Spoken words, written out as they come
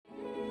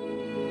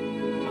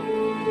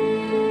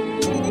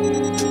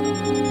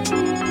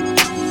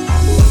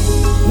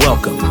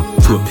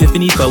Welcome to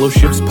Epiphany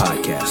Fellowship's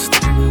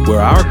podcast,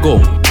 where our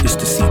goal is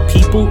to see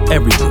people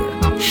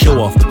everywhere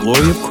show off the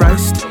glory of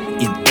Christ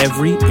in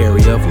every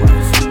area of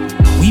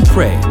life. We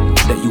pray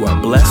that you are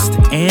blessed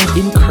and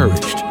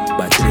encouraged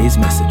by today's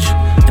message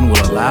and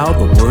will allow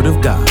the Word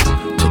of God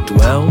to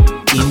dwell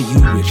in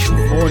you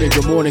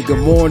richly.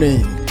 Good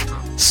morning.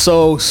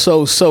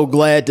 So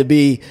glad to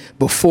be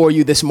before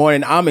you this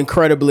morning. I'm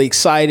incredibly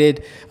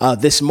excited.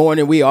 This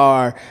morning we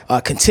are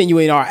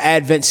continuing our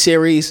Advent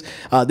series.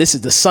 This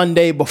is the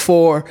Sunday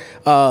before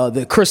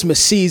the Christmas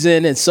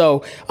season. And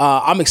so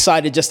I'm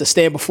excited just to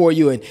stand before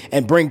you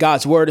and bring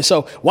God's word. And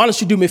so why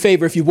don't you do me a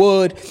favor, if you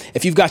would,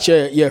 if you've got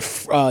your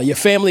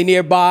family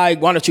nearby,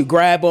 why don't you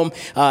grab them?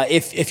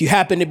 If you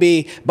happen to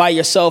be by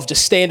yourself,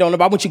 just stand on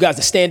them. I want you guys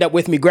to stand up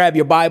with me, grab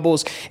your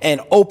Bibles and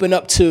open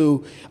up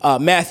to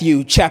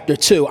Matthew chapter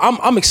 2.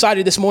 I'm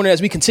excited this morning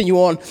as we continue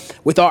on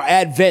with our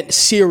Advent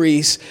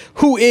series,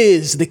 Who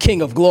is the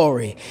King of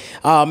Glory?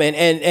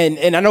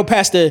 And I know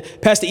Pastor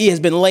E has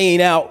been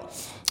laying out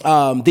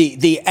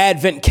the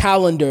Advent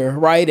calendar,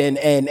 right?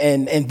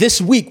 And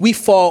this week we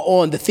fall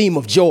on the theme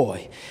of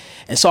joy.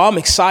 And so I'm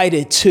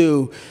excited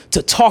to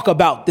talk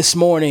about this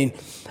morning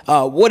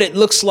what it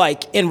looks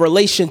like in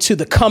relation to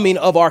the coming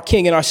of our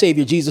King and our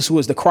Savior, Jesus, who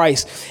is the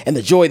Christ, and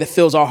the joy that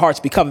fills our hearts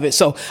because of it.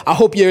 So I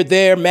hope you're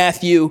there,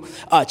 Matthew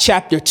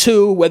chapter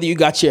 2, whether you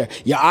got your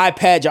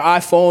iPad, your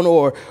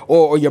iPhone,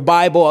 or your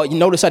Bible. You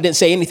notice I didn't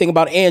say anything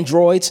about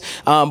Androids,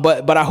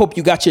 but I hope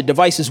you got your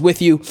devices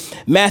with you.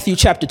 Matthew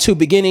chapter 2,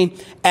 beginning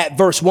at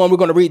verse 1. We're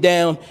going to read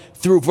down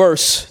through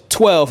verse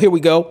 12. Here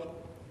we go.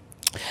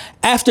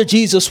 After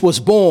Jesus was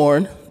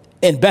born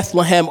in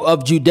Bethlehem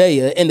of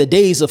Judea in the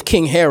days of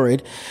King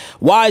Herod,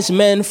 wise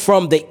men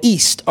from the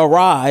east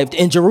arrived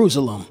in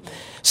Jerusalem,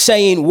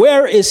 saying,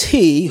 "Where is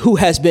he who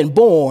has been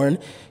born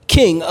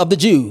King of the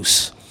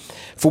Jews?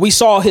 For we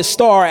saw his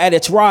star at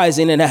its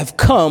rising and have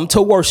come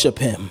to worship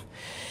him."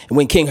 And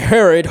when King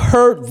Herod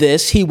heard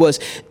this, he was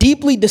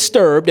deeply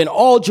disturbed, and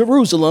all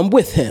Jerusalem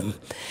with him.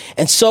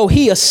 And so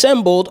he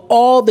assembled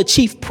all the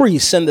chief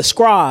priests and the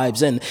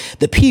scribes and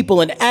the people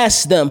and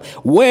asked them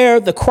where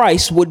the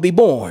Christ would be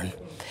born.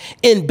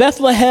 "In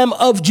Bethlehem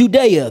of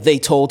Judea," they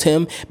told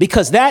him,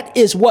 "because that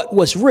is what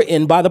was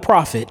written by the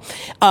prophet.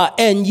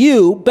 And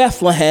you,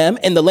 Bethlehem,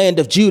 in the land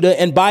of Judah,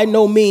 and by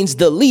no means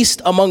the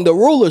least among the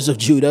rulers of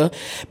Judah,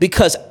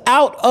 because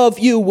out of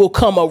you will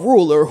come a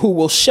ruler who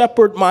will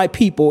shepherd my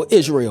people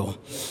Israel."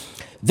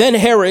 Then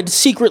Herod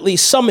secretly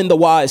summoned the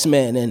wise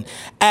men and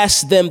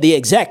asked them the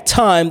exact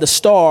time the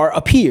star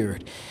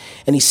appeared.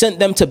 And he sent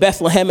them to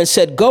Bethlehem and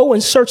said, "Go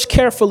and search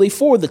carefully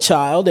for the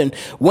child, and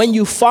when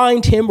you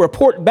find him,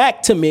 report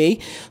back to me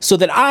so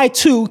that I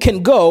too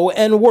can go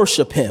and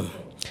worship him."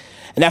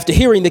 And after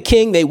hearing the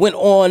king, they went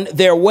on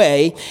their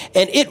way,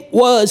 and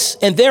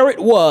there it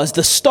was,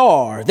 the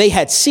star they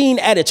had seen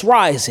at its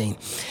rising.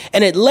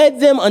 And it led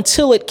them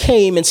until it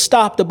came and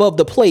stopped above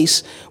the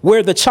place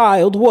where the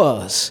child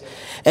was.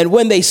 And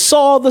when they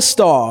saw the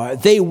star,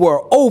 they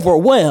were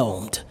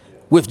overwhelmed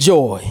with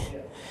joy.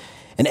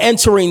 And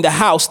entering the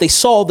house, they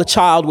saw the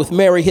child with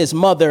Mary, his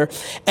mother,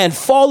 and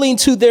falling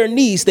to their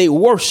knees, they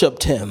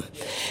worshiped him.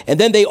 And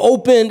then they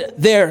opened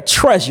their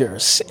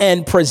treasures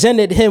and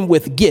presented him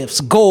with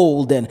gifts,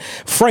 gold and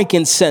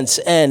frankincense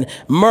and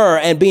myrrh.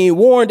 And being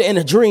warned in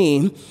a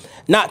dream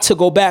not to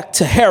go back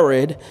to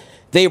Herod,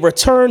 they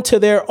returned to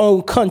their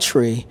own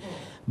country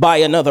by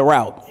another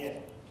route.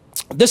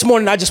 This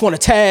morning, I just want to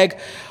tag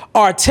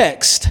our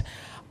text.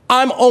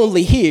 I'm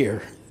only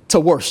here to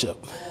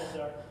worship.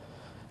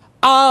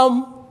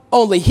 I'm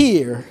only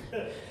here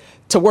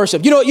to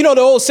worship. You know,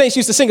 the old saints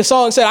used to sing a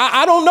song and said,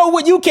 I don't know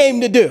what you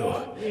came to do,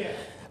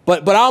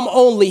 but I'm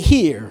only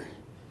here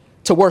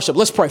to worship.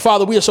 Let's pray.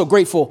 Father, we are so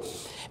grateful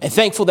and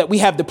thankful that we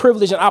have the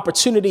privilege and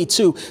opportunity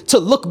to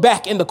look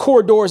back in the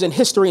corridors in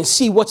history and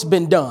see what's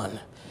been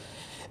done.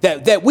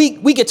 That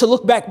we get to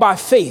look back by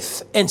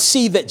faith and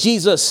see that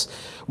Jesus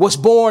was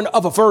born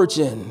of a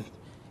virgin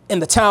in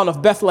the town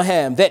of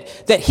Bethlehem,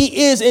 that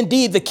he is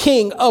indeed the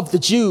King of the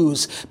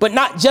Jews, but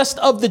not just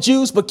of the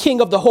Jews, but King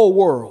of the whole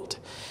world.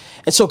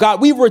 And so, God,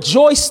 we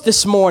rejoice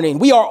this morning.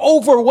 We are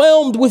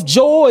overwhelmed with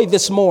joy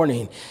this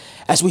morning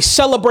as we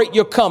celebrate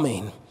your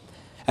coming,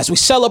 as we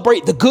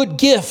celebrate the good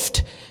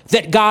gift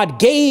that God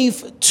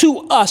gave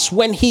to us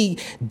when he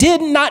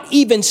did not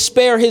even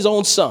spare his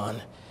own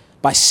son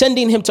by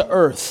sending him to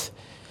earth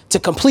to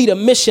complete a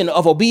mission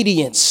of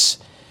obedience,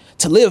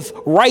 to live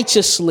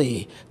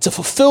righteously, to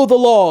fulfill the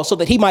law so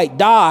that he might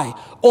die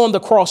on the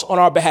cross on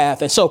our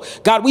behalf. And so,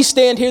 God, we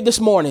stand here this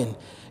morning,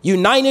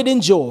 united in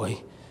joy,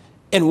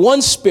 in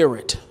one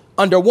spirit,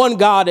 under one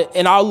God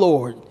and our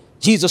Lord,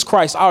 Jesus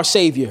Christ, our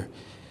Savior.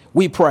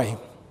 We pray.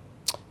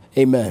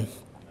 Amen.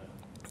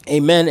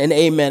 Amen and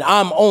amen.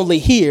 I'm only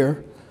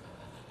here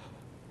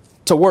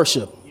to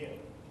worship.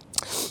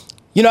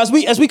 You know, as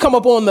we come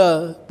up on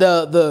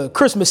the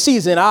Christmas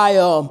season, I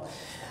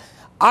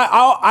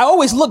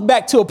always look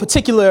back to a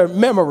particular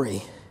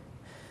memory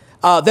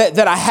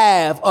that I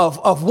have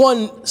of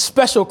one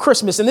special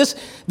Christmas. And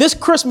this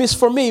Christmas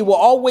for me will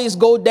always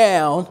go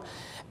down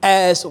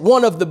as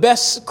one of the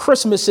best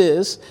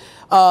Christmases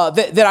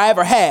that I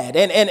ever had.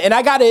 And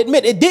I got to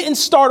admit, it didn't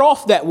start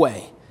off that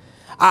way.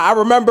 I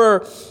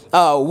remember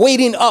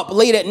waiting up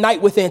late at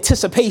night with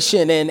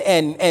anticipation.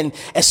 And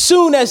as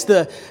soon as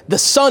the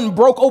sun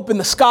broke open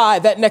the sky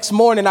that next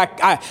morning,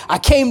 I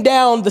came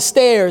down the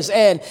stairs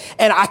and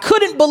I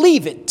couldn't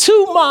believe it.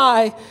 To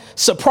my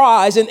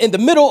surprise, in the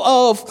middle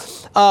of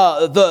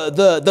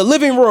the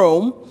living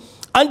room,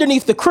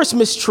 underneath the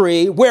Christmas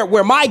tree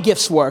where my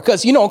gifts were,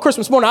 because, on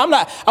Christmas morning,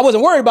 I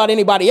wasn't worried about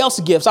anybody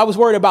else's gifts. I was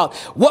worried about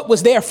what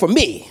was there for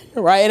me,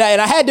 right?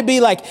 And I had to be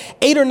like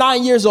 8 or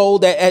 9 years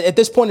old at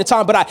this point in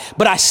time,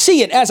 but I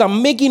see it as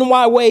I'm making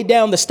my way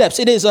down the steps.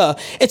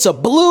 It's a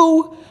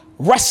blue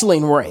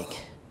wrestling ring,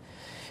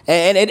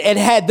 and it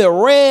had the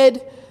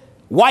red,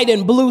 white,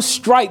 and blue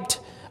striped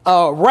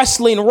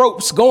wrestling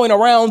ropes going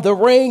around the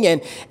ring,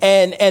 and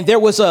there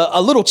was a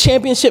little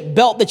championship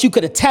belt that you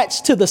could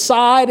attach to the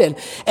side, and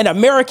an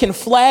American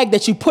flag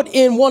that you put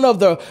in one of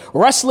the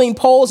wrestling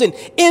poles. And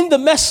in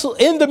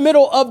the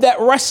middle of that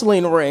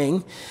wrestling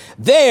ring,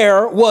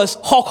 there was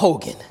Hulk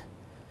Hogan,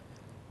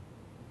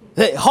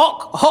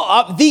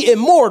 the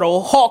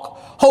immortal Hulk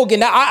Hogan.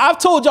 Now, I've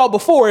told y'all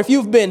before, if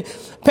you've been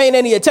paying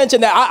any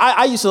attention, that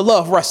I used to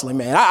love wrestling,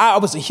 man. I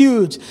was a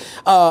huge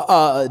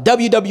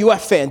WWF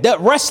fan. That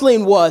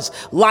wrestling was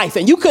life,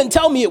 and you couldn't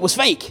tell me it was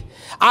fake.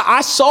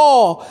 I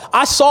saw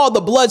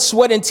the blood,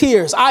 sweat, and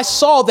tears. I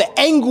saw the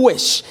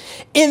anguish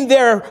in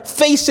their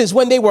faces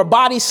when they were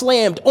body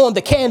slammed on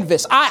the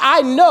canvas.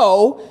 I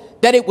know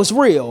that it was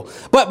real.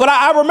 But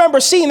I remember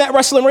seeing that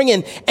wrestling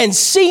ring and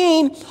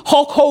seeing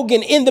Hulk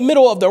Hogan in the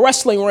middle of the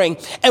wrestling ring,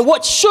 and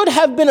what should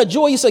have been a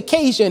joyous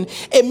occasion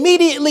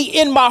immediately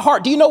in my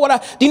heart. Do you know what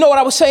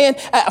I was saying?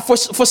 For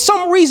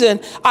some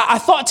reason, I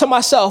thought to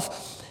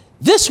myself,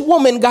 this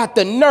woman got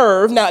the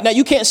nerve. Now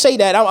you can't say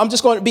that. I'm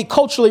just going to be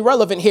culturally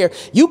relevant here.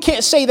 You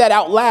can't say that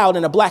out loud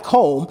in a black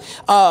home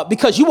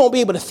because you won't be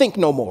able to think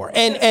no more.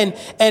 And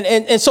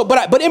so,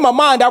 but in my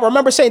mind, I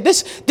remember saying,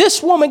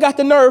 this woman got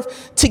the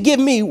nerve to give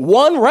me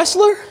one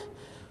wrestler.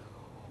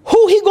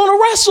 Who he gonna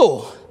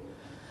wrestle?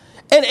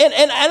 And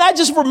I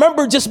just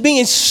remember just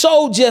being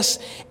so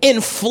just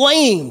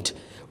inflamed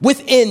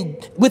with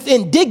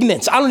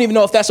indignance. I don't even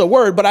know if that's a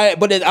word, but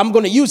I'm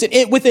going to use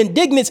it. With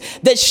indignance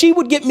that she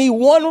would get me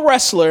one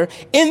wrestler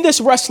in this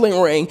wrestling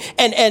ring,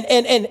 and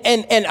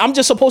I'm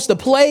just supposed to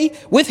play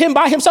with him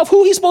by himself.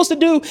 Who he's supposed to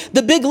do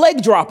the big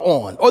leg drop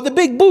on or the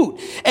big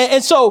boot?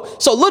 And so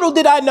little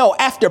did I know,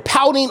 after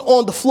pouting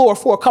on the floor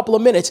for a couple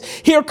of minutes,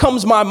 here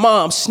comes my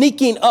mom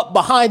sneaking up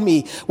behind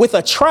me with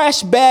a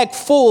trash bag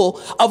full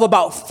of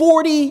about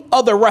 40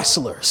 other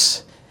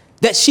wrestlers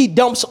that she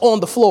dumps on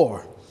the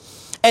floor.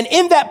 And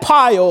in that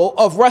pile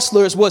of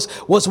wrestlers was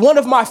one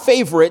of my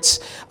favorites.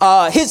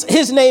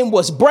 His name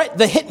was Bret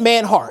the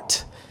Hitman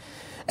Hart.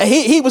 And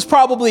he was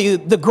probably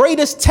the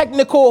greatest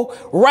technical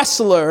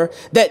wrestler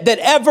that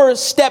ever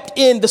stepped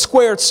in the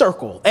squared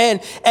circle.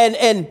 And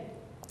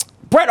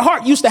Bret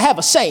Hart used to have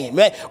a saying,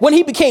 man. When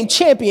he became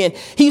champion,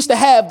 he used to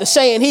have the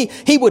saying,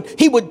 he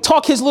would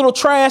talk his little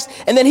trash,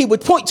 and then he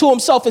would point to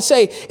himself and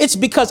say, "It's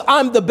because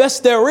I'm the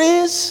best there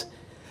is,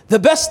 the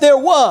best there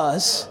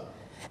was,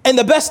 and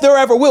the best there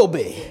ever will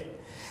be."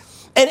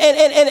 And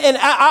as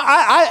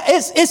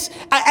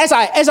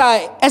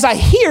I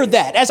hear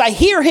that, as I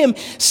hear him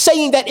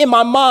saying that in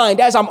my mind,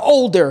 as I'm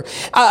older,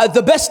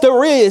 the best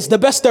there is, the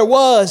best there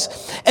was,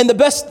 and the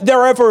best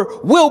there ever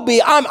will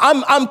be,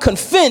 I'm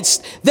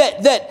convinced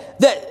that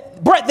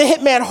Bret the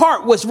Hitman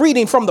Hart was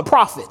reading from the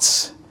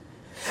prophets.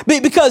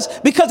 Because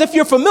if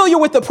you're familiar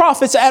with the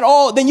prophets at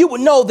all, then you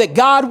would know that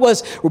God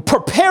was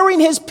preparing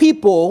his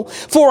people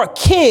for a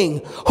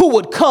king who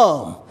would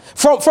come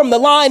from the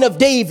line of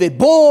David,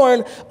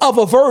 born of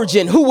a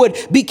virgin, who would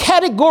be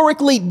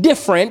categorically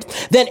different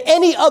than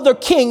any other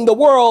king the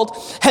world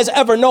has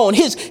ever known.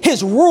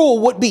 His rule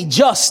would be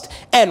just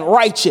and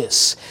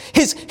righteous.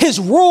 His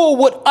rule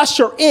would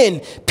usher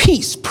in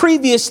peace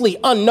previously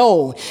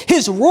unknown.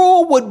 His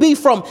rule would be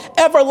from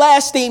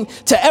everlasting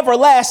to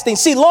everlasting.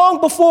 See, long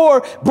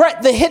before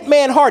Bret the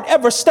Hitman Hart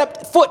ever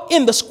stepped foot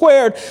in the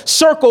squared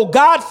circle,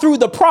 God, through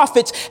the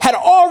prophets, had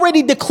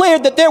already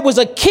declared that there was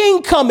a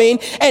king coming,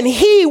 and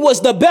he was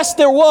the best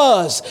there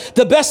was,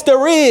 the best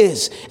there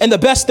is, and the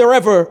best there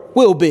ever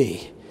will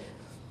be.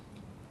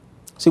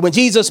 See, when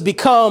Jesus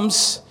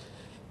becomes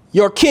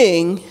your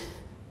king,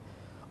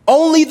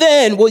 only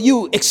then will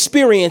you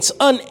experience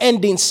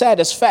unending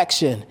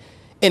satisfaction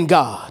in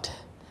God.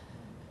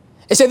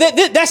 And so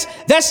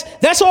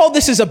that's all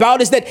this is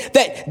about, is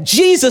that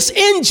Jesus,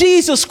 in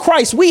Jesus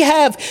Christ, we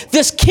have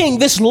this king,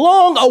 this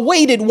long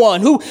awaited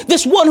one,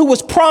 this one who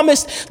was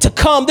promised to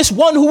come, this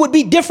one who would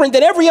be different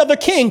than every other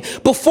king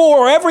before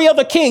or every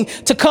other king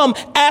to come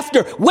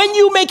after. When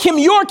you make him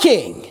your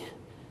king,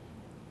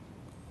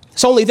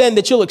 it's only then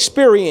that you'll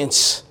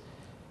experience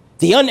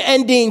the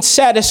unending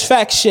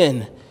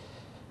satisfaction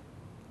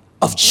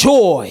of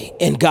joy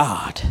in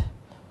God.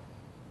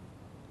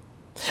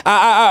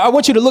 I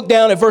want you to look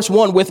down at verse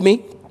 1 with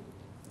me.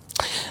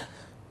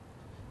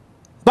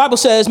 Bible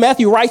says,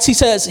 Matthew writes, he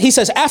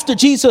says, after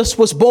Jesus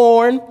was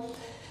born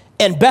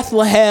in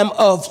Bethlehem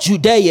of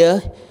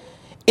Judea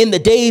in the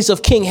days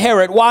of King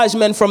Herod, wise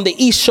men from the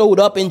east showed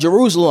up in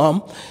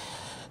Jerusalem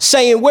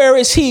saying, where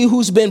is he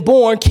who's been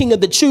born King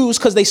of the Jews?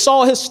 Because they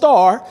saw his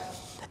star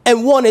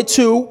and wanted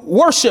to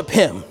worship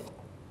him.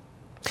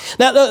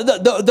 Now,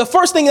 the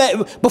first thing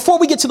that, before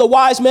we get to the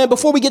wise men,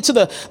 before we get to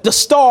the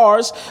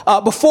stars,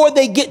 before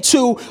we get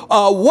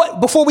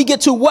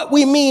to what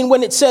we mean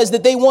when it says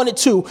that they wanted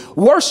to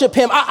worship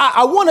him,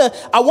 I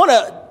want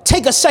to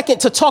take a second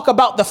to talk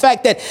about the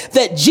fact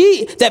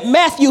that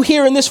Matthew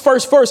here in this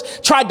first verse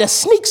tried to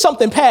sneak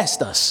something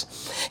past us.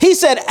 He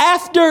said,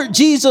 after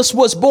Jesus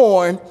was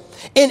born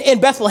in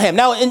Bethlehem.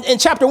 Now, in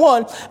chapter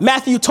 1,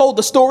 Matthew told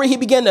the story. He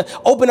began to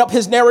open up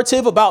his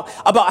narrative about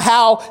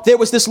how there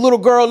was this little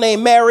girl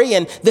named Mary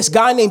and this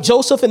guy named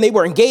Joseph, and they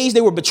were engaged.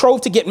 They were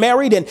betrothed to get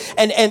married,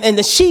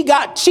 and she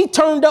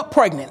turned up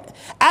pregnant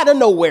out of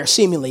nowhere,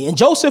 seemingly. And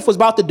Joseph was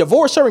about to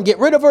divorce her and get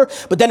rid of her,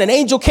 but then an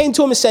angel came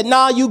to him and said,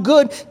 nah, you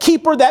good.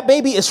 Keep her. That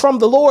baby is from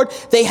the Lord.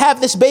 They have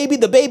this baby.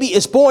 The baby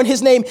is born.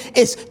 His name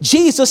is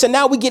Jesus. And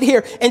now we get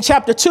here in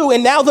chapter 2,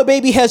 and now the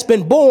baby has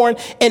been born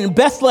in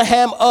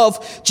Bethlehem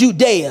of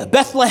Judea,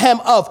 Bethlehem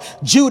of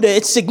Judah.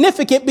 It's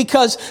significant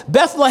because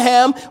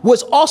Bethlehem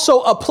was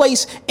also a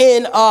place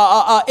in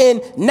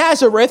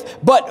Nazareth,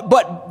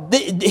 but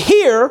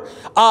here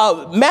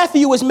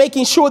Matthew is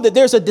making sure that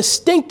there's a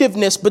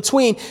distinctiveness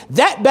between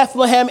that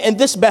Bethlehem and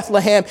this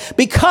Bethlehem,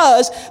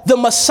 because the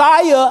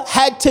Messiah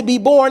had to be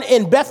born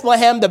in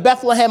Bethlehem, the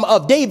Bethlehem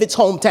of David's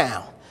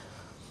hometown.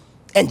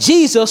 And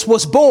Jesus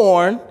was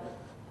born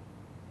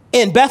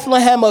in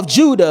Bethlehem of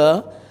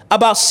Judah,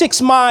 about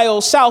 6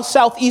 miles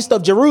southeast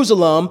of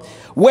Jerusalem,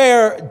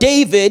 where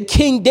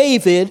King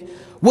David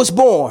was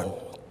born.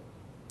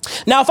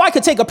 Now, if I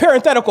could take a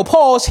parenthetical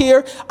pause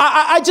here,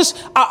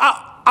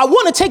 I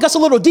want to take us a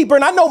little deeper,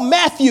 and I know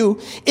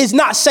Matthew is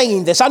not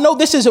saying this. I know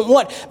this isn't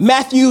what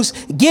Matthew's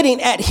getting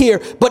at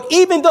here, but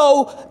even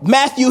though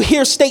Matthew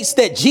here states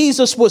that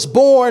Jesus was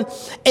born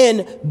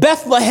in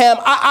Bethlehem,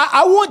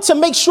 I want to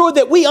make sure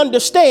that we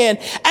understand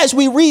as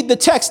we read the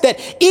text that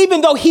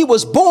even though he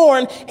was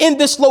born in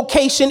this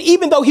location,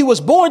 even though he was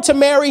born to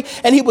Mary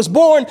and he was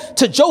born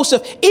to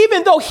Joseph,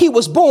 even though he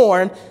was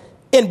born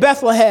in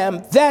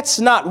Bethlehem, that's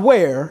not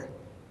where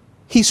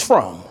he's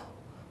from.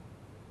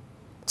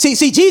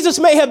 See, Jesus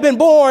may have been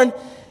born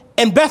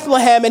in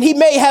Bethlehem, and he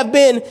may have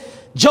been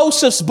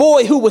Joseph's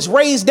boy who was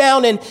raised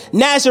down in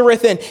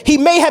Nazareth, and he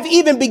may have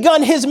even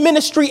begun his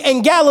ministry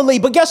in Galilee.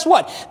 But guess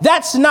what?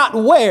 That's not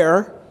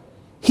where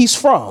he's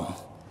from.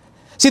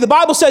 See, the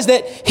Bible says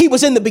that he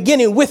was in the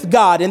beginning with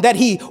God and that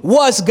he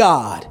was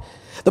God.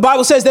 The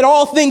Bible says that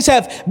all things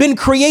have been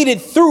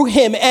created through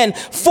him and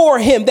for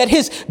him, that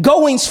his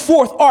goings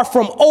forth are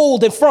from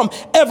old and from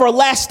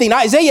everlasting.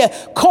 Isaiah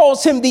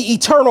calls him the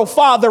eternal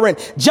Father, and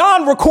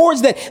John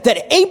records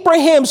that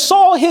Abraham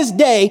saw his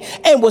day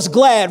and was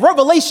glad.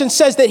 Revelation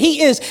says that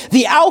he is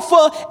the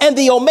Alpha and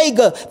the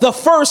Omega, the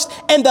first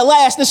and the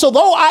last. And so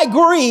though I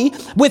agree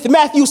with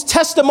Matthew's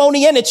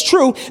testimony, and it's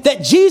true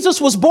that Jesus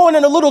was born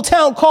in a little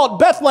town called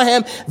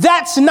Bethlehem,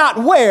 that's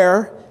not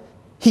where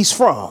he's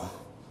from.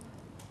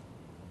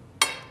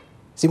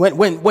 See,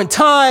 when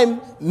time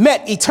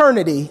met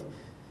eternity,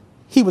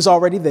 he was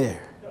already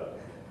there.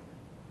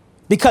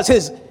 Because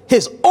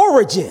his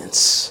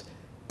origins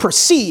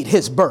precede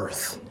his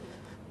birth.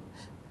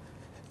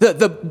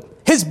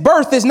 His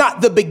birth is not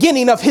the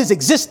beginning of his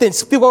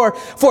existence.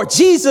 For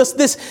Jesus,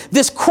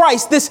 this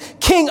Christ, this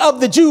King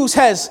of the Jews,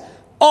 has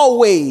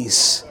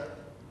always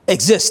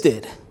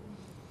existed.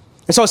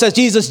 And so it says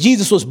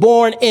Jesus was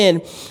born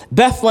in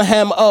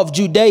Bethlehem of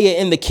Judea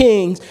in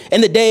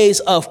the days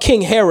of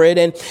King Herod,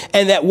 and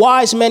that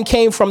wise men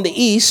came from the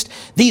east.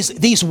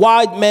 These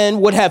wise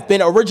men would have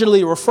been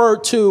originally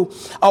referred to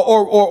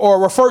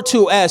or referred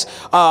to as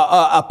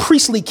a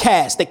priestly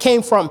caste that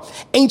came from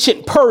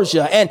ancient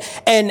Persia,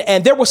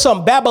 and there were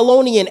some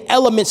Babylonian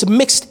elements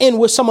mixed in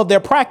with some of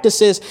their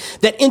practices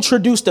that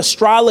introduced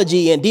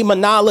astrology and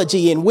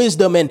demonology and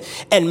wisdom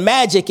and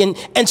magic,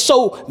 and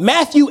so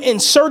Matthew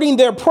inserting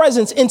their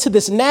presence into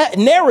this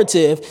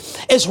narrative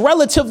is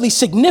relatively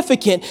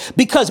significant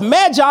because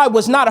magi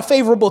was not a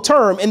favorable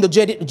term in the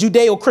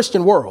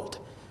Judeo-Christian world.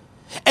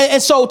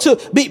 And so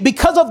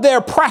because of their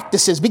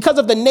practices, because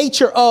of the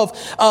nature of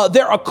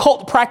their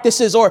occult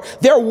practices or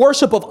their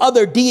worship of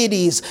other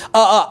deities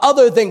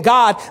other than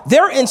God,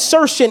 their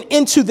insertion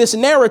into this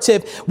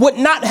narrative would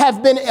not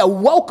have been a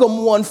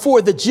welcome one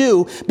for the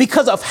Jew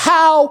because of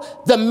how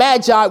the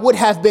magi would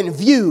have been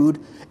viewed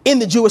in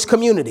the Jewish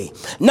community.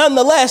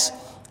 Nonetheless,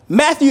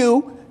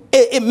 Matthew,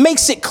 it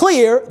makes it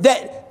clear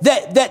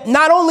that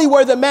not only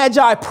were the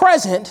Magi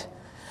present,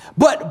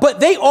 but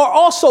they are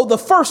also the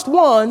first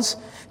ones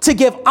to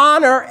give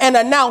honor and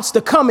announce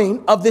the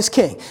coming of this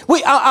king.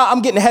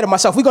 I'm getting ahead of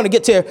myself. We're going to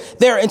get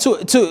there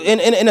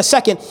in a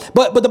second.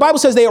 But the Bible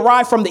says they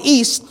arrived from the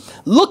east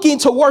looking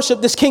to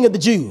worship this King of the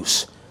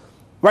Jews.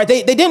 Right?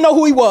 They didn't know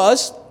who he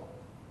was,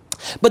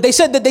 but they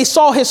said that they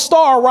saw his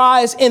star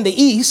rise in the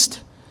east.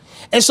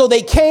 And so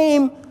they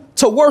came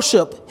to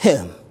worship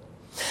him.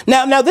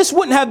 Now, this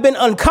wouldn't have been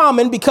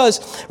uncommon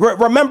because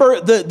remember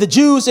the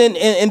Jews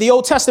in the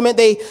Old Testament,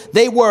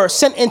 they were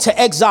sent into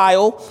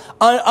exile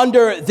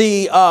under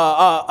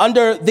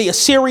the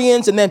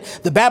Assyrians, and then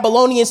the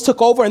Babylonians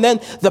took over, and then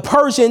the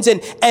Persians.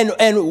 And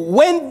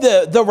when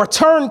the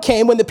return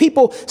came, when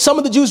some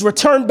of the Jews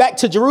returned back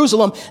to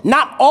Jerusalem,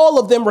 not all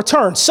of them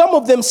returned. Some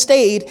of them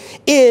stayed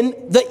in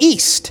the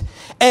east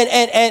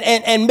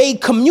and made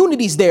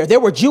communities there.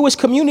 There were Jewish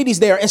communities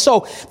there. And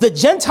so the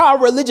Gentile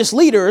religious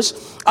leaders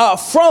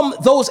from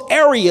those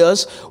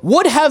areas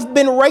would have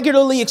been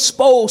regularly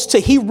exposed to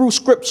Hebrew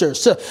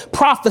scriptures, to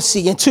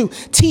prophecy, and to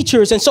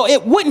teachers. And so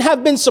it wouldn't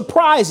have been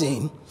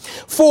surprising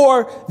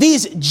for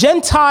these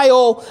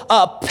Gentile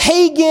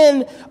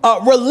pagan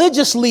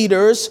religious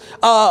leaders,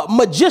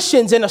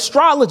 magicians and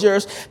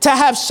astrologers to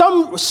have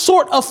some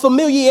sort of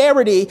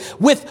familiarity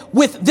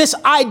with this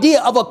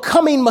idea of a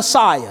coming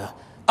Messiah,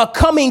 a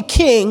coming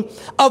king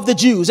of the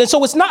Jews. And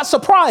so it's not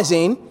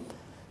surprising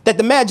that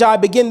the Magi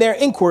begin their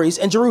inquiries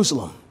in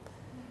Jerusalem.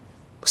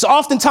 So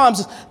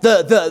oftentimes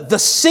the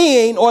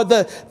seeing or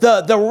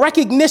the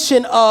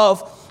recognition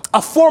of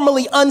a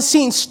formerly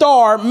unseen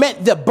star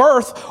meant the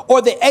birth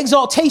or the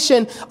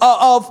exaltation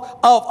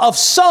of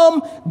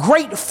some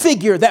great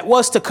figure that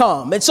was to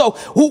come. And so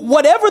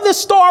whatever this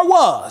star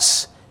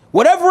was,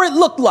 whatever it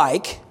looked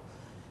like,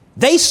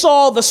 they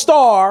saw the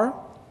star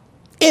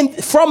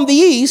from the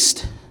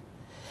east,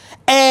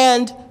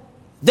 and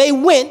they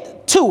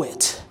went to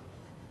it.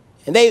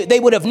 And they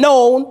would have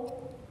known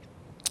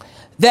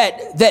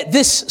that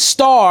this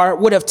star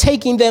would have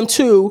taken them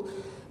to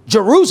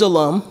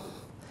Jerusalem,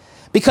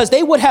 because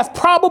they would have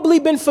probably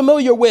been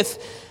familiar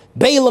with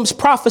Balaam's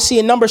prophecy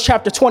in Numbers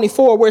chapter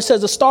 24, where it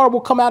says a star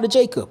will come out of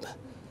Jacob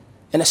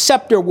and a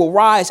scepter will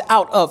rise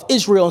out of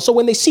Israel. And so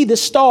when they see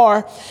this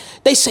star,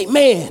 they say,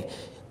 man,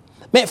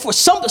 for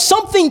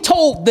something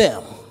told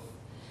them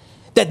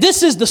that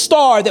this is the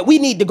star that we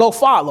need to go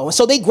follow. And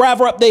so they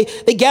gather up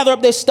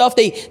their stuff,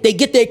 they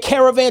get their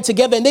caravan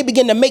together, and they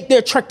begin to make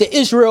their trek to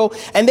Israel,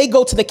 and they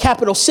go to the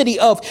capital city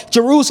of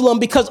Jerusalem,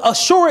 because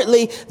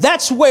assuredly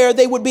that's where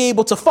they would be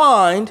able to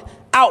find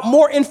out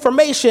more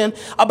information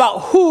about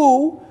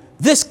who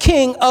this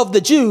king of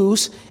the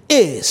Jews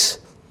is.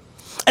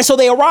 And so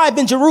they arrive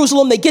in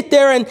Jerusalem, they get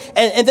there,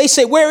 and they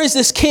say, where is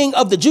this king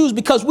of the Jews?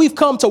 Because we've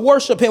come to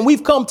worship him.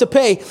 We've come to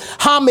pay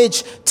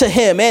homage to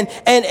him. And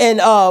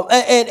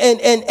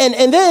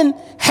then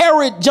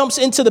Herod jumps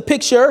into the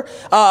picture.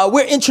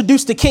 We're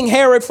introduced to King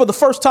Herod for the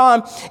first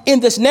time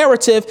in this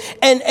narrative.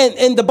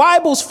 And the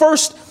Bible's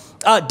first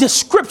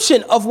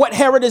description of what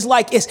Herod is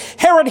like is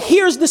Herod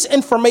hears this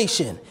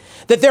information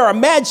that there are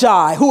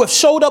magi who have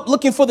showed up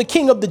looking for the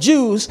king of the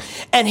Jews,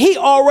 and he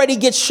already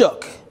gets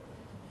shook.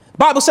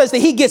 Bible says that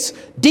he gets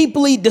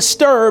deeply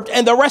disturbed,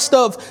 and the rest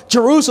of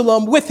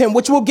Jerusalem with him,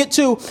 which we'll get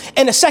to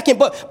in a second.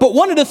 But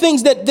one of the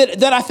things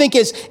that I think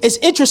is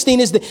interesting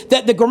is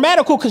that the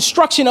grammatical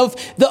construction of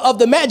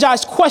the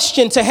Magi's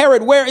question to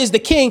Herod, where is the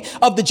king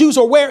of the Jews,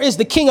 or where is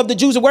the king of the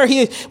Jews, or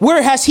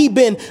where has he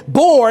been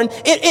born?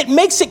 It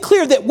makes it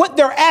clear that what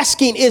they're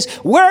asking is,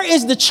 where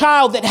is the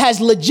child that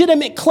has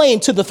legitimate claim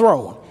to the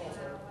throne?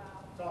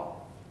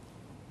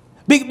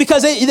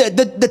 Because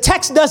the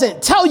text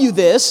doesn't tell you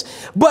this,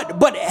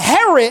 but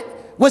Herod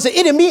was an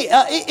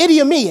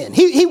Idumean.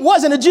 He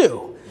wasn't a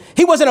Jew.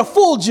 He wasn't a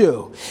full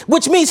Jew,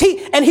 which means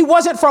he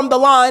wasn't from the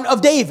line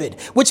of David,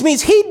 which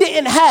means he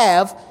didn't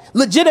have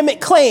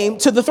legitimate claim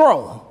to the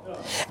throne.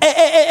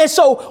 And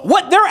so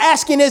what they're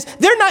asking is,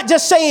 they're not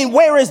just saying,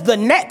 where is the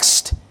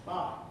next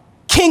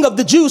king of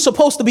the Jews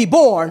supposed to be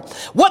born?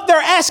 What they're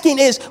asking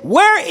is,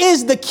 where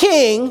is the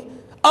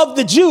king of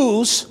the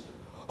Jews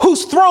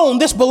whose throne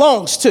this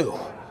belongs to?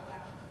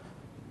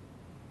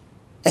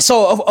 And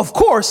so, of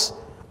course,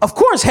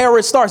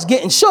 Herod starts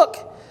getting shook.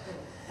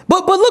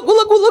 But look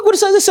what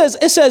it says.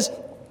 It says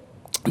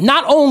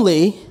not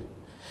only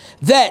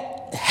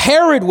that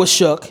Herod was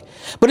shook,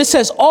 but it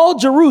says all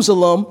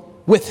Jerusalem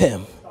with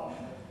him.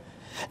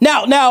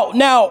 Now,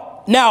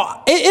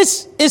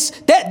 it's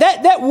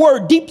that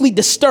word deeply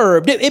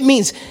disturbed. It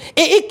means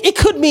it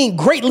could mean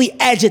greatly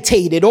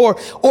agitated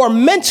or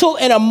mental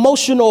and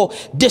emotional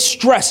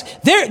distress.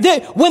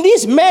 When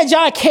these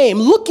magi came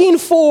looking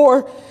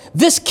for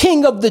this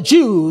king of the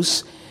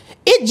Jews,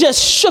 it just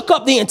shook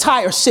up the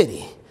entire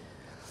city.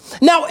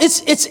 Now,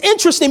 it's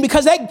interesting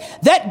because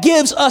that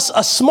gives us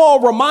a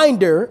small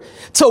reminder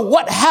to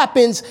what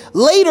happens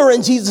later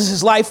in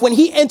Jesus' life when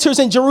he enters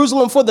in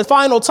Jerusalem for the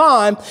final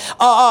time,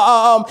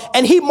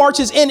 and he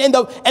marches in, and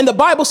the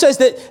Bible says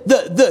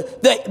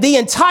that the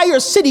entire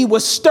city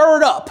was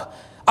stirred up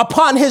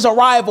upon his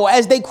arrival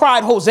as they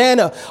cried,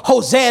 Hosanna,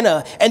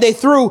 Hosanna, and they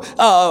threw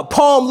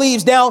palm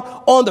leaves down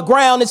on the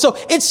ground. And so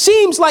it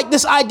seems like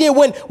this idea,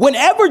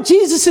 whenever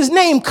Jesus'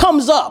 name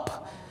comes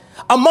up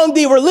among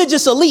the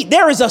religious elite,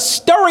 there is a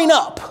stirring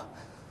up.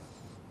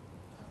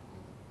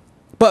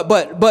 But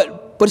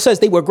it says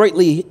they were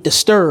greatly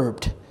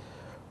disturbed.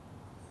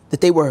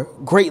 That they were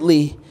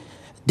greatly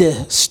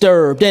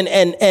disturbed.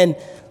 And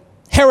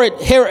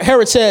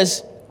Herod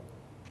says,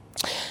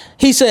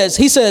 he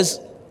says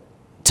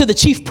to the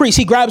chief priests,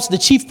 he grabs the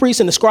chief priests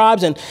and the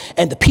scribes and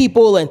the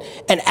people and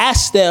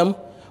asks them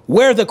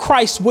where the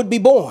Christ would be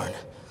born,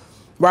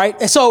 right?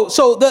 And so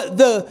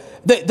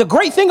the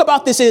great thing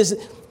about this is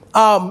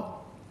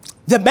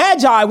the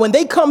Magi, when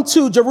they come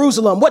to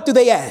Jerusalem, what do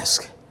they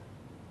ask?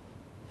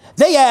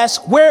 They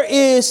ask, where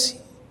is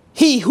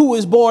he who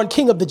is born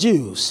King of the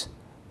Jews?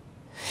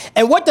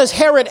 And what does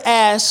Herod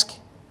ask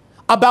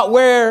about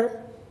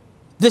where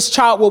this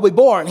child will be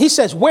born? He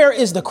says, where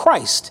is the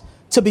Christ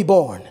to be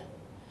born?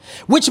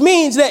 Which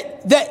means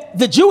that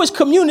the Jewish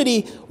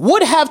community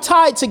would have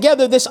tied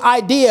together this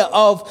idea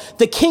of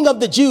the King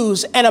of the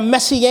Jews and a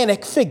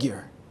messianic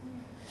figure.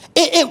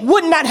 It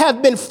would not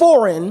have been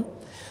foreign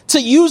to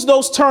use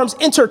those terms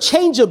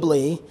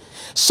interchangeably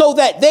so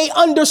that they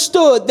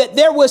understood that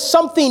there was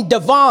something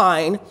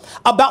divine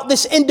about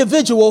this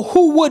individual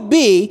who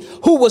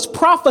was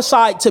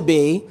prophesied to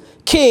be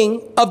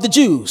King of the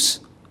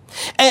Jews.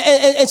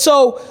 And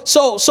so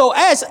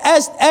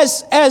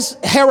as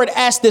Herod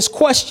asked this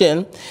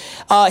question,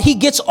 he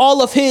gets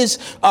all of his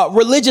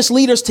religious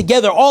leaders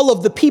together, all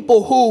of the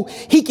people who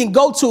he can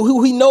go to,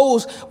 who he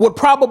knows would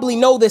probably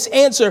know this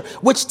answer,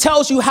 which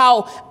tells you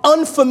how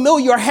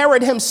unfamiliar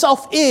Herod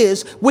himself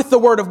is with the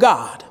word of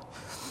God.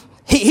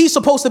 He's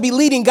supposed to be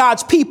leading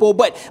God's people,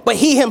 but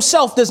he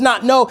himself does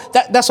not know.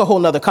 That's a whole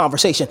nother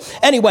conversation.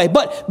 Anyway,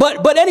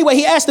 but anyway,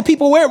 he asked the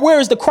people, where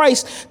is the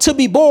Christ to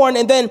be born?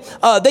 And then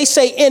they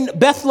say in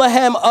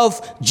Bethlehem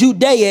of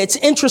Judea. It's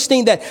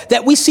interesting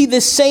that we see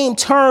this same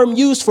term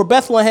used for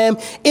Bethlehem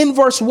in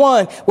verse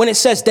 1 when it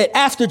says that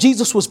after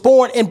Jesus was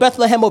born in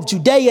Bethlehem of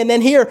Judea. And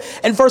then here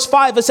in verse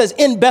 5, it says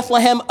in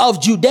Bethlehem of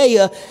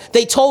Judea,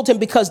 they told him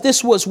because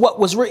this was what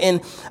was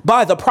written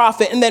by the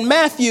prophet. And then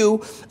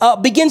Matthew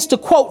begins to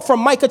quote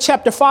from Micah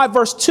chapter 5,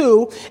 verse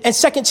 2, and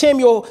 2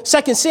 Samuel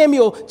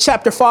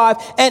chapter 5.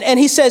 And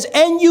he says,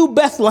 and you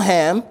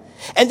Bethlehem.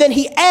 And then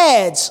he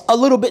adds a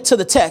little bit to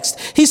the text.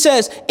 He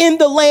says, in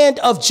the land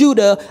of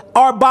Judah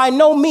are by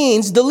no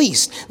means the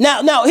least.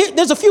 Now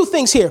there's a few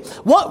things here.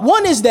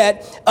 One is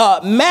that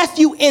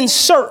Matthew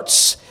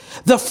inserts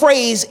the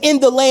phrase in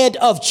the land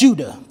of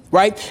Judah.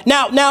 Right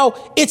now,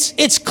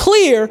 it's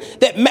clear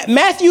that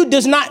Matthew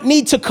does not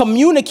need to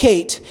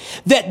communicate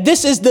that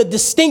this is the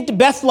distinct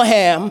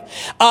Bethlehem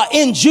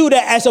in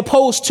Judah as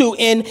opposed to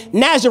in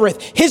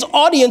Nazareth. His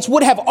audience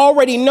would have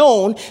already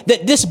known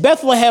that this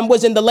Bethlehem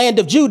was in the land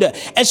of Judah.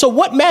 And so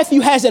what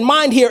Matthew has in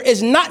mind here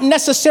is not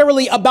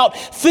necessarily about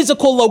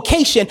physical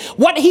location.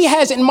 What he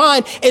has in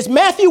mind is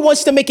Matthew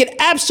wants to make it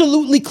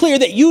absolutely clear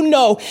that you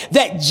know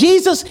that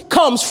Jesus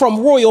comes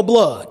from royal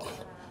blood.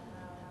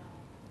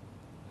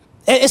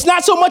 It's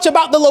not so much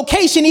about the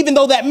location, even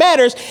though that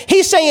matters.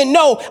 He's saying,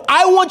 no,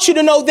 I want you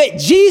to know that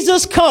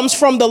Jesus comes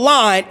from the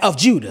line of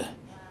Judah.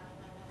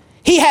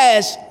 He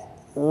has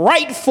the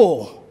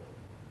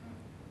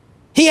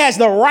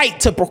right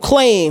to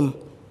proclaim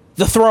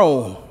the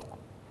throne.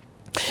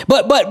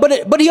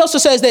 But he also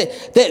says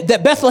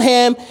that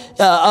Bethlehem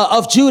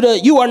of Judah,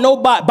 you are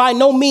by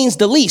no means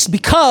the least,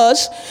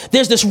 because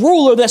there's this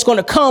ruler that's going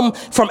to come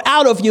from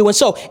out of you. And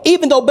so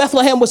even though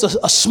Bethlehem was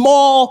a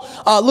small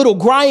little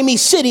grimy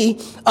city,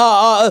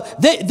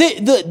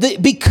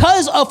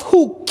 because of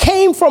who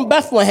came from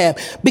Bethlehem,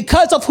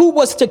 because of who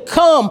was to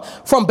come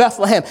from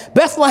Bethlehem,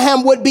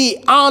 Bethlehem would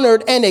be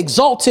honored and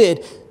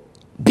exalted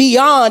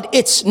beyond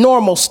its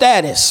normal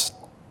status.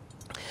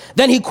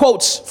 Then he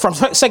quotes from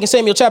 2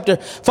 Samuel chapter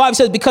 5,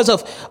 says, because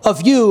out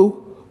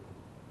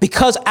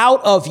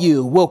of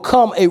you will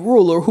come a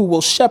ruler who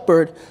will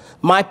shepherd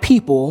my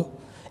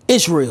people,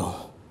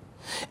 Israel.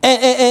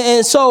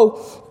 And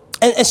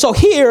so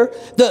here,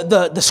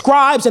 the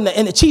scribes and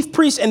the chief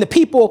priests and the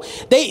people,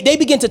 they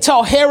begin to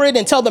tell Herod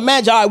and tell the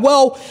Magi,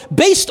 well,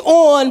 based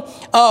on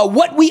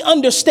what we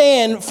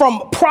understand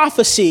from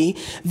prophecy,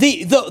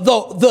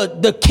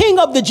 the King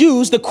of the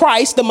Jews, the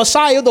Christ, the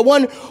Messiah, the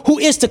one who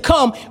is to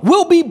come,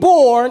 will be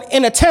born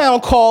in a town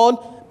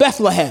called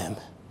Bethlehem.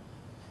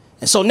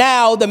 And so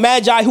now the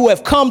Magi who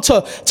have come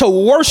to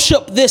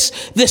worship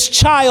this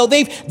child,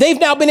 they've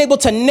now been able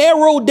to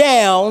narrow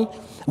down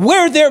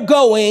where they're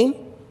going.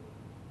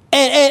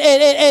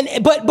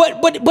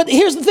 But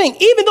here's the thing,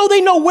 even though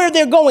they know where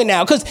they're going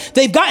now, because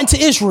they've gotten to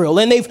Israel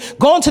and they've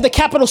gone to the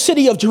capital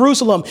city of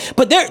Jerusalem,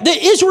 but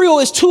Israel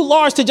is too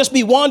large to just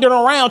be wandering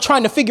around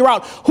trying to figure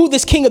out who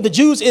this King of the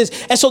Jews is.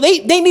 And so they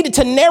needed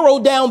to narrow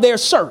down their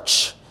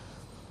search.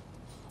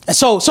 And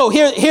so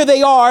here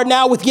they are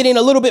now with getting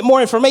a little bit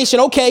more information.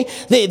 Okay,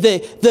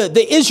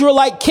 the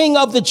Israelite King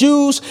of the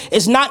Jews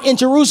is not in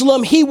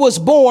Jerusalem. He was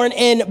born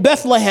in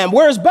Bethlehem.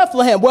 Where is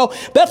Bethlehem? Well,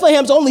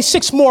 Bethlehem's only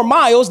 6 more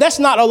miles. That's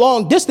not a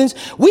long distance.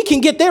 We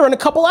can get there in a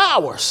couple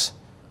hours.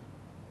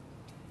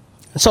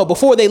 And so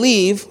before they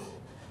leave,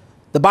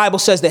 the Bible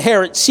says that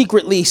Herod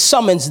secretly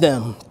summons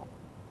them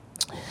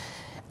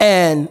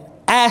and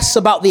asks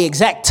about the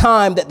exact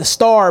time that the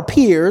star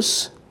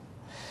appears,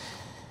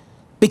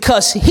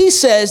 because he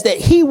says that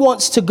he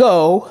wants to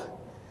go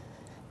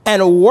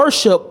and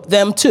worship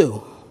them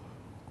too,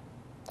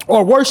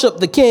 or worship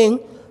the king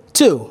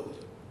too.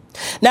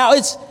 Now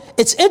it's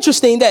it's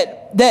interesting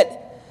that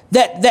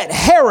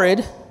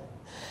Herod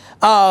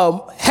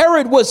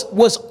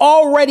was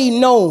already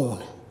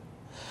known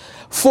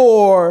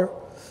for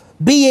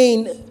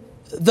being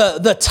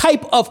the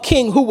type of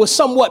king who was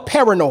somewhat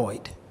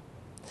paranoid.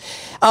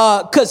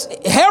 Because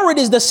Herod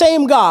is the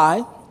same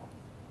guy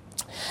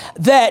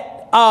that,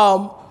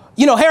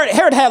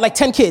 Herod had like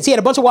 10 kids. He had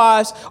a bunch of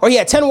wives, or he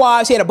had 10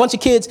 wives. He had a bunch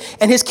of kids,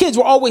 and his kids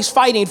were always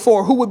fighting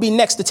for who would be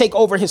next to take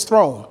over his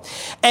throne.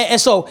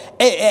 And so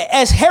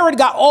as Herod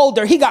got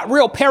older, he got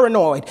real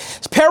paranoid.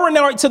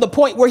 Paranoid to the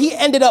point where he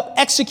ended up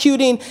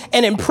executing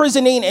and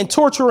imprisoning and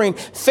torturing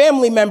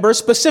family members,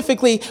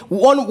 specifically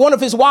one of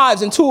his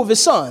wives and 2 of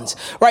his sons,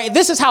 right?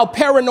 This is how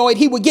paranoid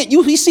he would get.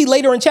 We see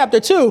later in chapter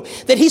 2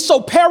 that he's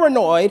so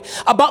paranoid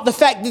about the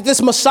fact that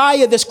this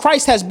Messiah, this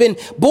Christ has been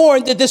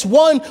born, that this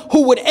one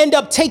who would end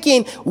up taking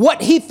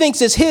what he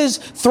thinks is his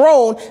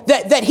throne,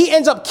 that he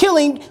ends up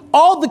killing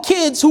all the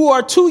kids who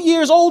are 2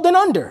 years old and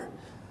under.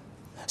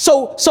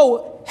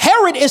 So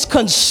Herod is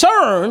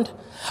concerned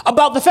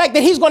about the fact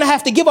that he's going to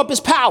have to give up his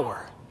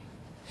power.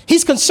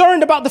 He's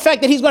concerned about the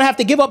fact that he's going to have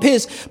to give up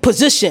his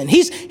position.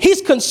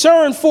 He's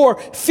concerned for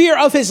fear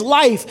of his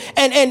life.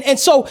 And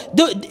so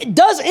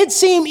does it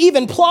seem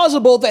even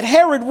plausible that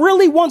Herod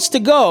really wants to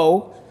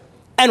go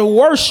and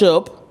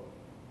worship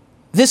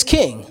this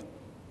king?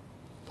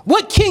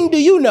 What king do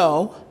you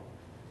know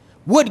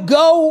would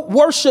go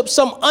worship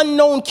some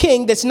unknown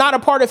king that's not a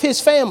part of his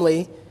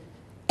family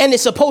and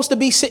is supposed to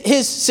be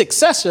his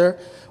successor?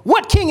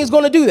 What king is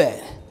going to do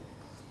that?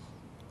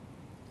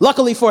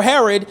 Luckily for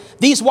Herod,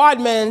 these wise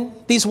men,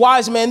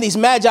 these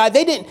magi,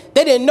 they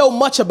didn't know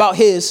much about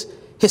his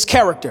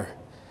character.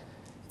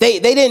 They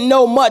didn't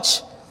know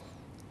much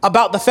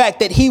about the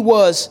fact that he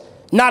was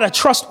not a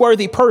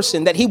trustworthy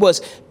person, that he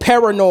was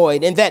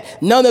paranoid, and that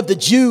none of the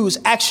Jews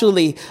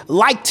actually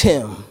liked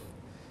him.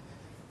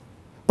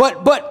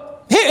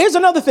 But here's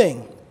another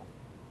thing.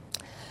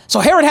 So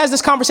Herod has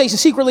this conversation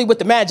secretly with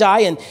the Magi,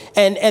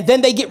 and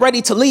then they get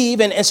ready to leave.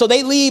 And so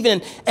they leave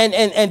and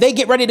they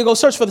get ready to go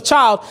search for the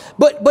child.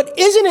 But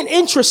isn't it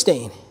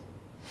interesting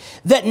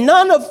that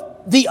none of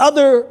the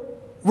other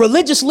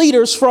religious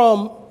leaders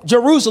from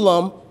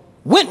Jerusalem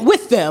went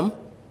with them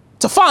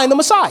to find the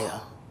Messiah?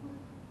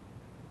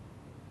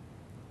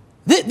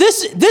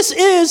 This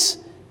is,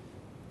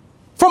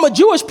 from a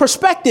Jewish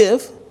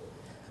perspective,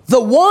 the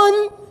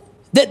one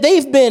that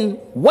they've been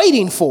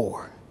waiting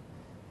for.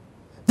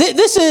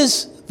 This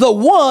is the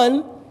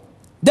one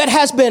that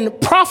has been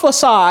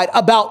prophesied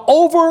about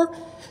over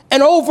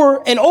and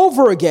over and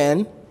over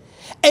again,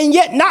 and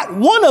yet not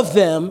one of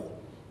them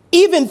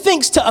even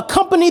thinks to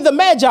accompany the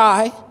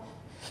Magi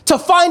to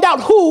find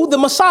out who the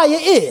Messiah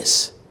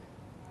is.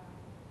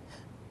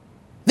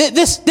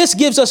 This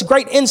gives us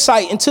great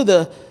insight into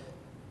the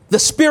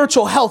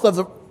spiritual health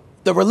of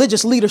the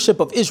religious leadership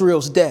of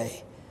Israel's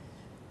day.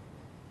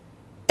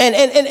 And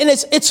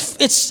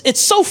it's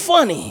so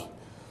funny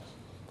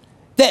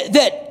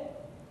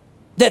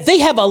that they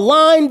have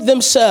aligned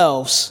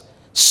themselves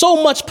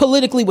so much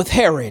politically with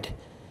Herod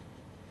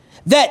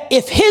that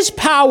if his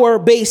power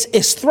base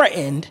is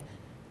threatened,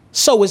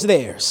 so is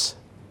theirs.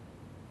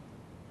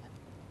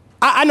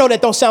 I know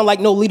that don't sound like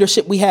no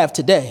leadership we have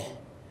today.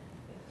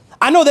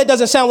 I know that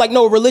doesn't sound like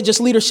no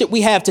religious leadership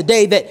we have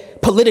today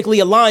that politically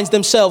aligns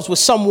themselves with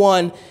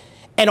someone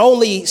and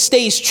only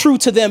stays true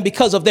to them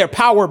because of their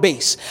power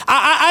base.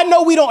 I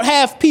know we don't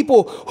have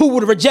people who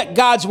would reject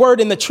God's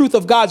word and the truth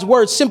of God's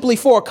word simply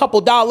for a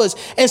couple dollars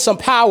and some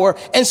power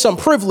and some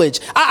privilege.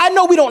 I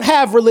know we don't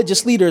have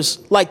religious leaders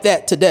like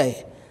that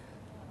today.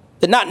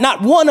 That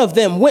not one of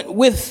them went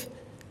with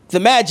the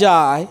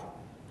Magi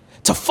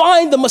to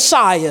find the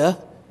Messiah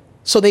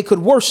so they could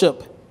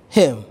worship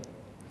him.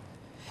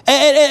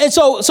 And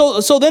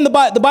so then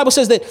the Bible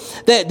says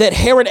that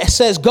Herod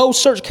says, go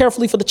search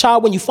carefully for the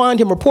child. When you find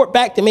him, report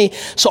back to me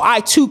so I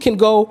too can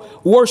go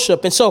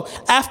worship. And so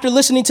after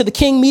listening to the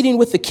king, meeting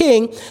with the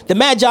king, the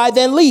Magi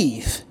then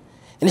leave.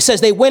 And it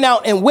says they went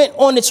out and went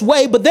on its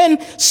way. But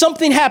then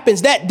something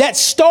happens. That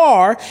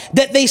star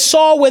that they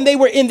saw when they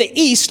were in the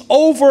east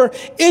over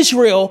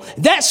Israel,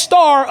 that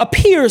star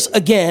appears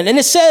again. And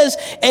it says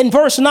in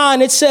verse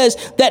 9, it says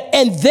that,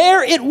 and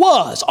there it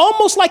was,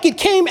 almost like it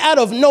came out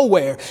of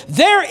nowhere.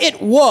 There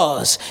it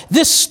was,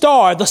 this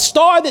star, the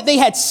star that they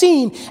had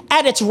seen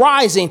at its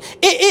rising.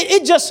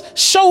 It just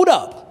showed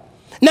up.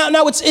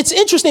 Now it's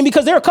interesting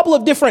because there are a couple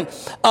of different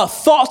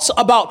thoughts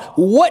about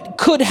what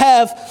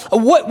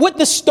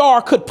the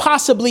star could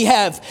possibly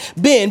have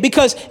been,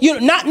 because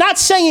not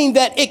saying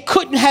that it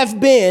couldn't have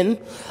been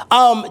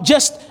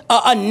just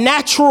a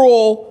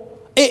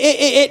natural.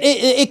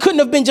 It couldn't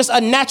have been just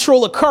a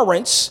natural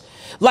occurrence.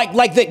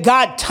 Like that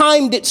God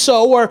timed it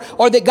so,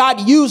 or that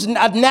God used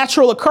a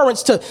natural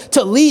occurrence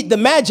to lead the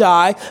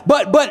Magi,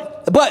 but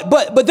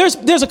But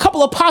there's a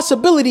couple of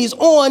possibilities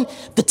on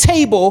the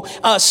table.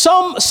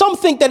 Some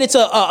think that it's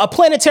a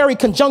planetary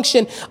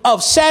conjunction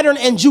of Saturn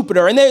and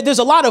Jupiter, and there's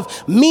a lot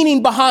of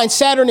meaning behind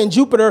Saturn and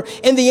Jupiter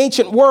in the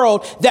ancient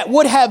world that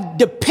would have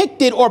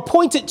depicted or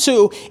pointed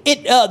to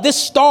it. This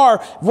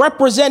star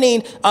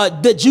representing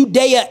the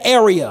Judea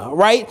area,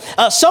 right?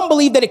 Some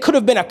believe that it could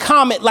have been a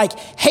comet like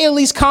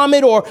Halley's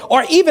Comet, or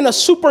even a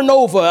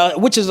supernova,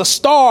 which is a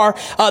star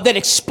that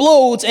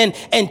explodes and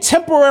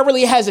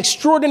temporarily has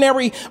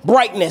extraordinary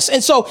brightness.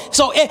 And so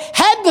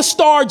had the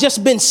star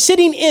just been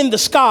sitting in the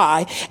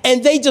sky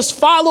and they just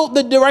followed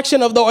the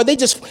direction or they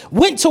just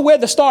went to where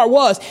the star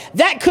was,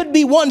 that could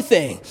be one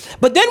thing.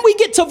 But then we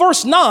get to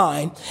verse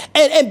 9,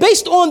 and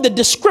based on the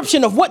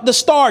description of what the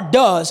star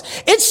does,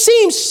 it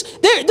seems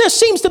there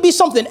seems to be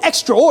something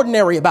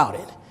extraordinary about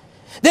it.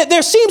 That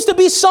there seems to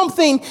be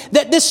something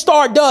that this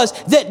star does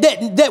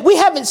that we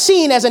haven't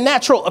seen as a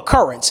natural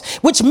occurrence,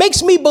 which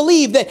makes me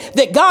believe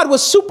that God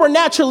was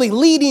supernaturally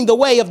leading the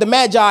way of the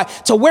Magi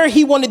to where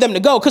he wanted them to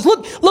go. Because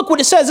look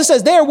what it says. It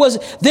says there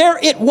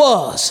it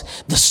was,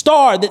 the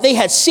star that they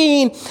had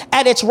seen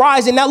at its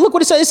rising. Now look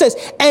what it says. It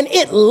says, and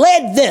it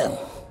led them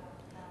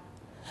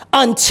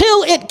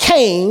until it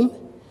came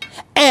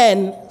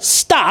and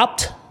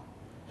stopped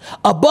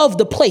above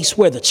the place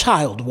where the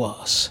child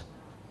was.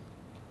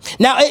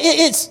 Now,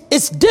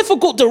 it's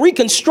difficult to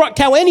reconstruct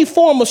how any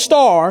form of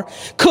star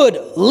could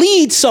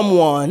lead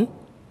someone,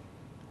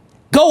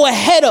 go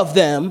ahead of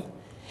them,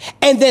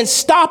 and then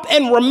stop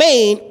and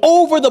remain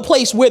over the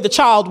place where the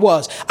child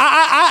was.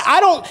 I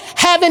don't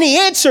have any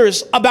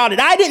answers about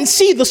it. I didn't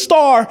see the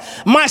star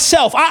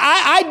myself.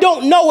 I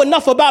don't know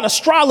enough about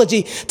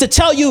astrology to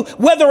tell you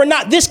whether or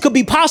not this could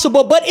be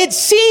possible, but it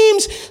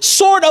seems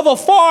sort of a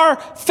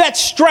far-fetched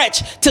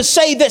stretch to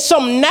say that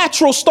some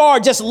natural star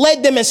just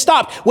led them and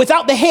stopped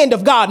without the hand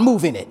of God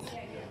moving it.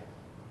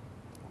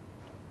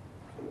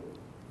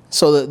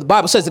 So the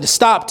Bible says that it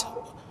stopped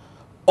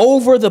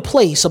over the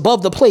place,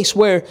 above the place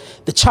where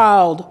the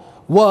child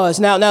was.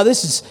 Now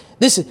this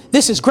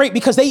is great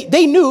because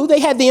they knew, they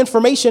had the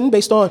information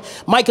based on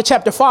Micah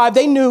chapter 5.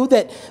 They knew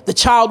that the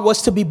child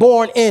was to be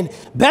born in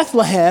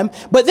Bethlehem,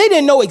 but they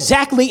didn't know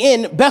exactly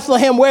in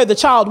Bethlehem where the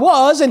child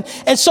was.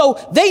 And so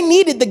they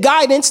needed the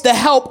guidance, the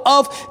help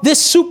of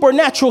this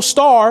supernatural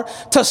star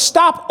to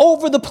stop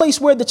over the place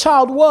where the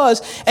child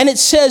was. And it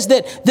says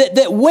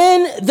that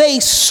when they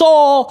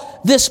saw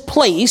this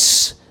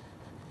place,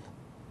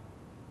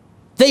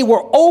 they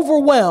were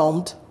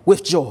overwhelmed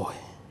with joy.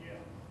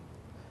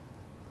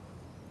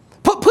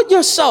 Put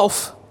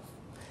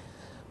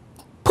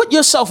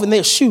yourself in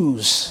their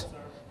shoes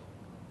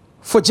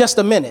for just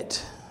a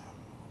minute.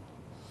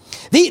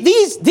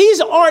 These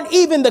aren't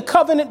even the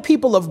covenant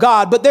people of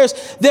God, but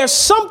there's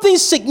something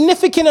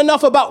significant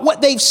enough about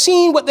what they've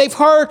seen, what they've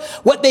heard,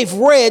 what they've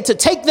read to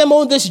take them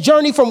on this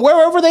journey from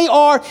wherever they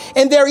are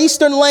in their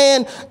eastern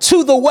land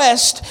to the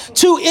west,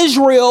 to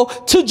Israel,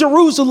 to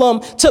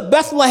Jerusalem, to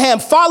Bethlehem,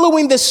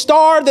 following this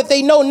star that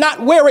they know not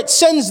where it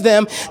sends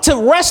them, to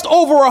rest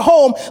over a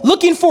home,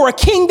 looking for a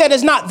king that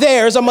is not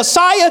theirs, a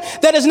Messiah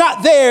that is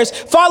not theirs,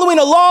 following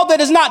a law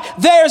that is not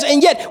theirs.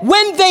 And yet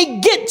when they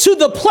get to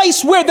the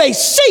place where they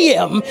see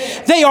him,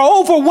 they are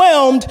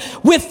overwhelmed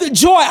with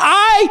joy.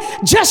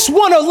 I just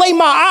want to lay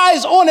my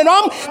eyes on it.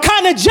 I'm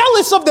kind of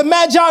jealous of the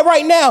Magi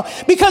right now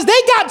because they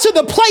got to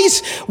the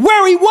place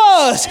where he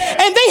was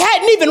and they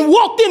hadn't even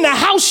walked in the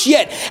house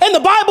yet. And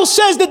the Bible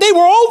says that they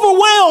were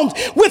overwhelmed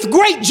with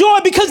great joy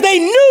because they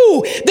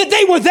knew that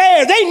they were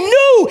there. They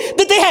knew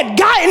that they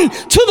had gotten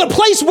to the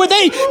place where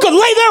they could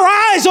lay their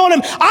eyes on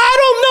him. I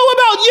don't know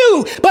about you,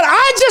 but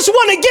I just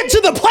want to get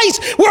to the place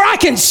where I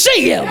can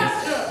see him.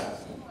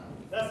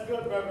 That's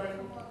good, Reverend.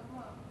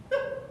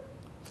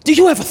 Do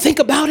you ever think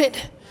about it?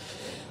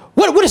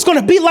 What it's going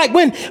to be like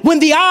when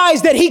the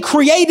eyes that he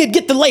created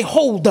get to lay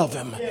hold of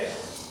him?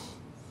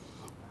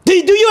 Do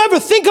you ever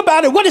think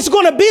about it? What it's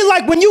going to be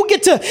like when you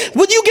get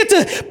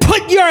to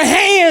put your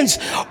hands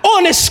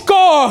on his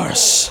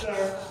scars?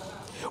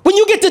 When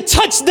you get to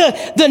touch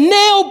the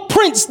nail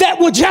prints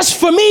that were just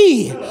for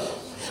me?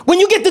 When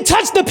you get to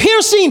touch the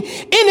piercing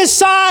in his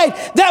side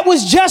that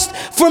was just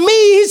for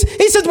me?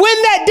 He says, when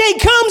that day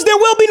comes, there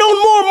will be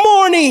no more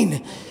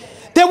mourning.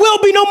 There will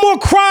be no more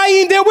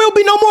crying. There will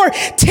be no more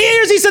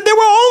tears. He said there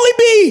will only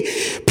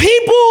be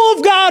people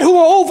of God who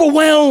are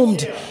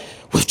overwhelmed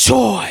with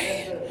joy.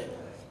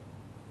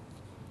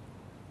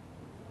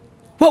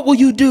 What will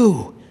you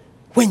do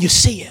when you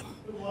see him?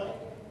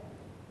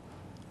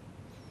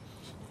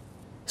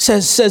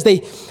 Says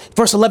they,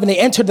 verse 11, they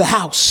entered the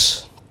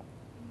house.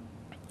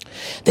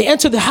 They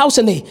entered the house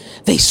and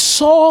they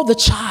saw the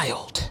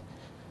child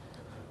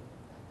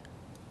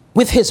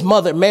with his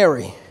mother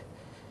Mary.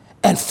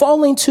 And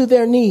falling to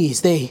their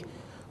knees, they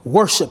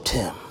worshiped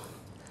him.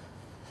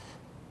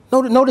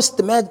 Notice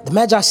the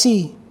Magi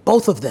see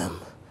both of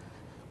them,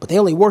 but they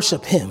only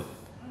worship him.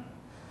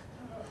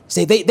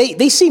 See,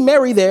 they see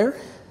Mary there,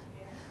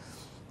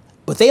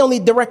 but they only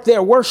direct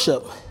their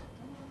worship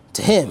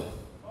to him.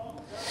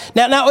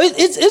 Now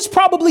it's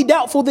probably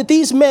doubtful that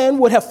these men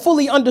would have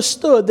fully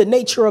understood the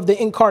nature of the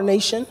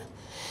incarnation.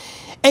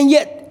 And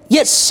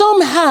yet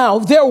somehow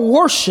their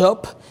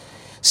worship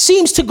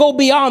seems to go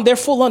beyond their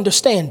full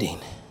understanding.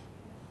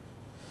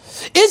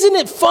 Isn't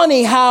it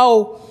funny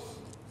how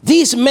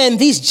these men,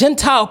 these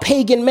Gentile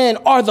pagan men,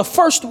 are the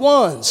first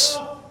ones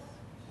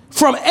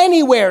from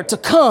anywhere to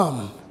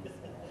come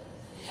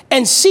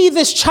and see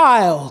this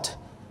child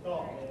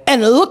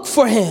and look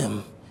for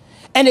him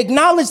and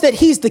acknowledge that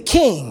he's the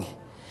king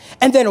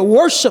and then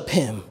worship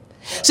him.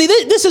 See,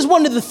 this is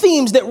one of the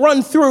themes that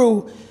run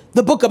through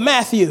the book of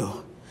Matthew.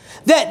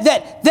 That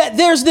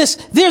there's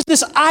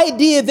this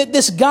idea that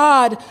this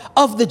God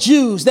of the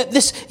Jews, that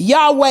this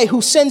Yahweh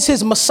who sends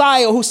his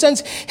Messiah, who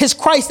sends his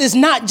Christ, is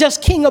not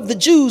just king of the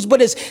Jews,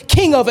 but is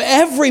king of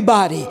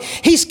everybody.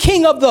 He's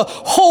king of the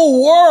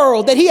whole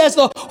world, that he has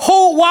the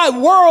whole wide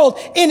world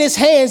in his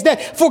hands,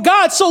 that for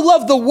God so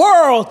loved the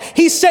world,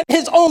 he sent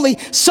his only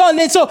son.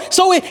 And so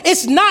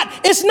it's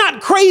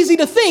not crazy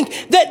to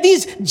think that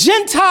these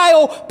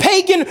Gentile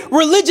pagan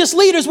religious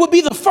leaders would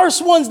be the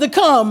first ones to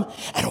come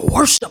and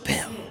worship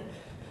him.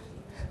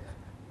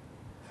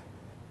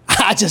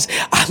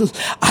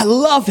 I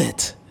love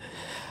it.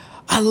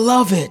 I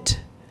love it.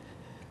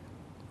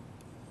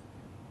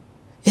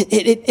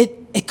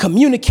 It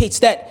communicates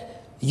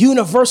that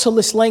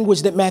universalist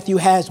language that Matthew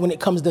has when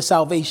it comes to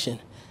salvation.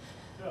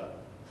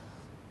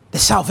 The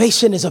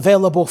salvation is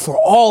available for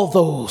all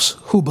those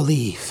who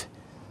believe.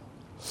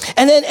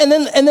 And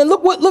then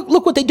look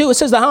what they do. It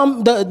says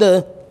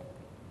the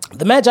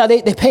Magi,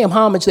 they pay him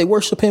homage, they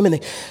worship him, and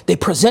they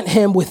present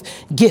him with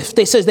gifts.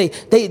 They says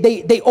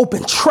they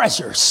open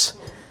treasures.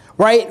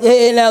 Right?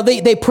 And now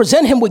they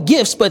present him with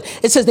gifts, but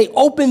it says they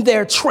opened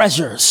their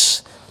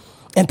treasures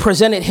and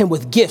presented him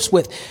with gifts,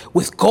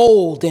 with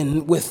gold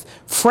and with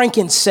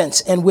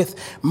frankincense and with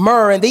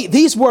myrrh. And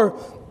these were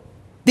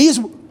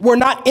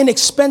not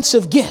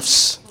inexpensive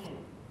gifts.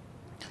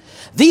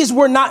 These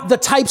were not the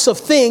types of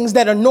things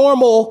that a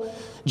normal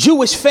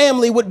Jewish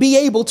family would be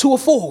able to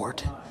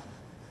afford.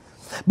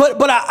 But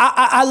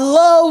I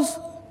love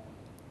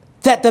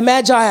that the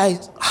Magi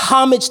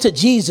homage to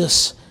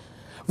Jesus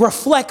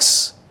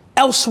reflects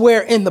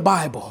elsewhere in the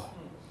Bible.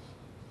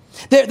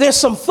 There's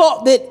some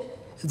thought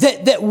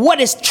that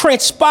what is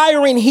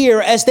transpiring here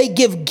as they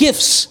give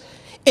gifts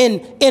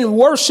in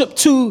worship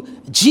to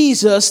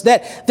Jesus,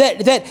 that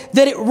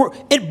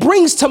it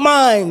brings to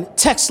mind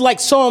texts like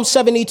Psalm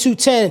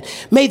 72:10.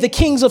 May the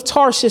kings of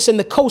Tarshish and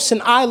the coasts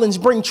and islands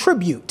bring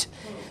tribute.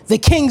 The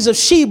kings of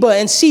Sheba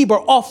and Seba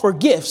offer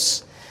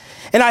gifts.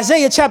 In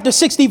Isaiah chapter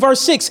 60, verse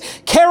 6,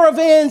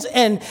 caravans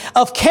and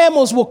of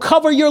camels will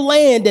cover your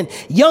land, and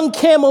young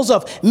camels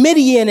of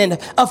Midian and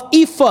of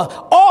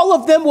Ephah, all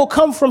of them will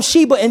come from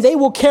Sheba, and they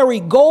will carry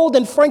gold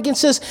and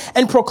frankincense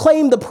and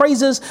proclaim the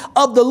praises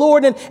of the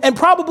Lord. And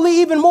probably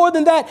even more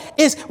than that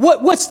is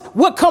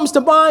what comes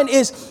to mind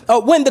is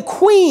when the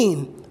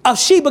queen of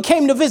Sheba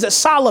came to visit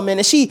Solomon,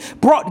 and she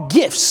brought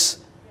gifts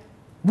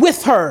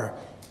with her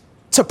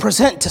to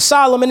present to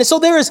Solomon. And so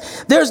there's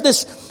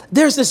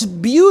this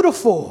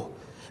beautiful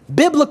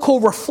biblical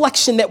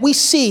reflection that we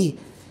see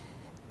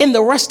in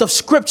the rest of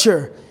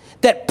Scripture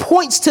that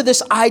points to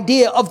this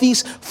idea of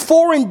these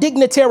foreign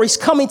dignitaries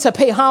coming to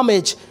pay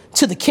homage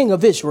to the King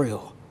of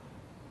Israel.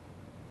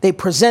 They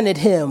presented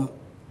him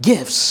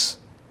gifts.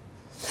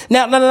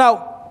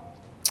 Now,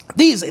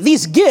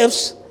 these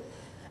gifts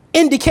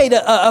indicate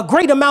a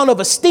great amount of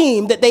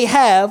esteem that they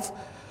have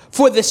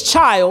for this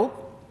child,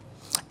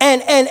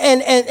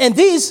 and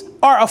these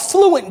are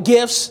affluent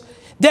gifts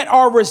that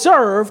are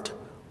reserved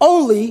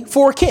only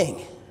for a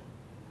king.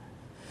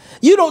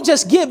 You don't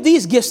just give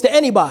these gifts to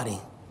anybody.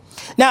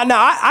 Now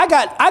I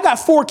got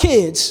 4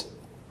 kids,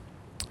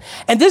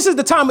 and this is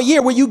the time of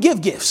year where you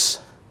give gifts.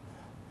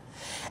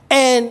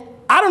 And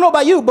I don't know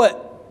about you,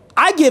 but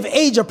I give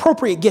age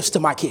appropriate gifts to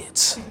my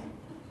kids.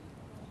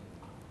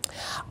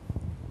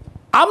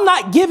 I'm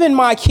not giving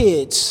my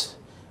kids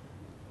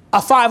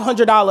a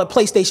 $500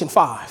 PlayStation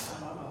 5.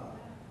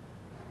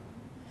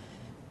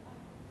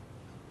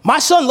 My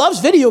son loves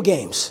video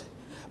games.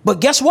 But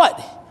guess what?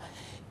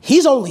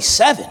 He's only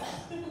 7.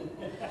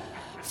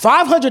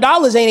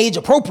 $500 ain't age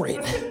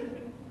appropriate.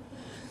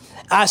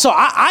 So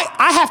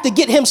I have to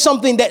get him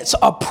something that's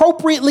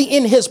appropriately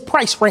in his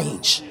price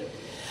range.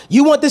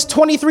 You want this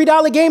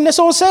 $23 game that's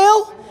on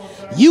sale?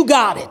 You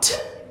got it.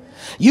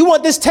 You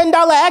want this $10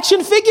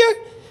 action figure?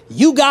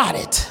 You got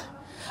it.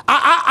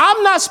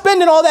 I'm not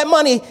spending all that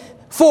money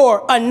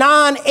for a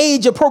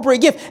non-age appropriate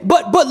gift.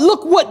 But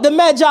look what the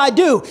Magi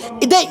do.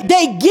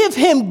 They give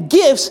him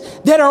gifts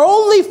that are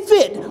only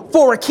fit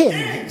for a king.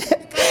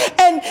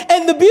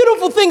 And the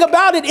beautiful thing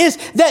about it is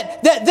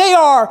that they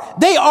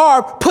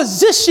are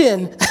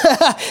position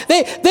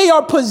they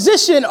are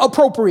position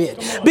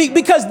appropriate.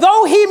 Because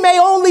though he may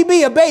only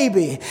be a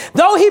baby,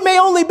 though he may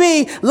only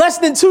be less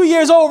than 2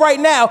 years old right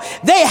now,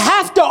 they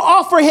have to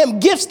offer him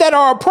gifts that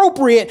are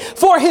appropriate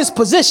for his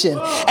position.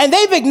 And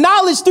they've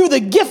acknowledged through the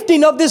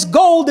gifting of this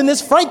gold and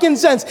this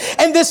frankincense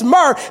and this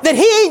myrrh that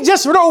he ain't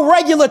just no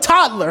regular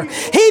toddler.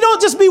 He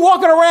don't just be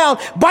walking around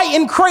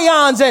biting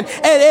crayons and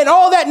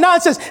all that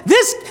nonsense.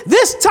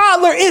 This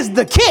toddler is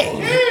the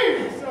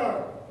king.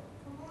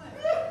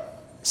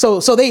 So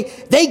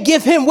they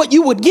give him what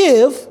you would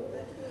give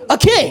a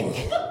king.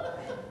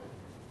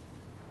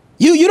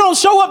 You don't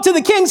show up to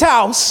the king's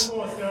house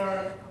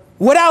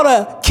without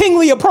a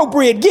kingly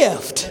appropriate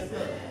gift,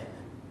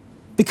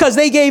 because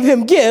they gave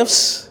him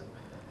gifts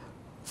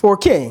for a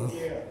king.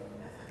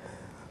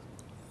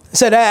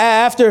 Said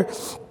after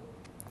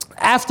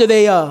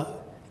they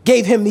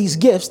gave him these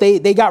gifts,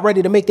 they got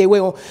ready to make their way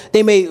on.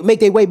 They make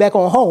their way back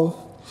on home,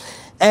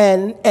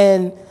 and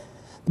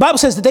the Bible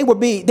says that they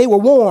were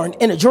warned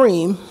in a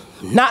dream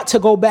not to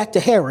go back to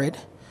Herod,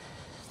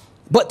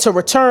 but to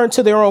return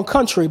to their own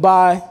country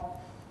by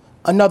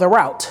another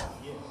route.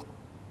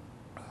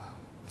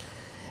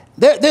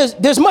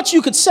 There's much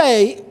you could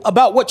say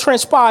about what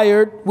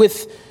transpired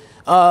with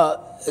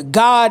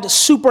God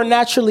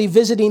supernaturally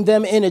visiting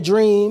them in a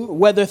dream,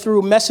 whether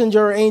through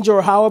messenger or angel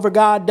or however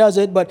God does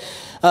it. But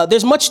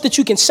there's much that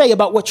you can say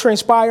about what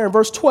transpired in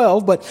verse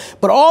 12.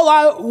 But all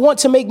I want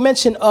to make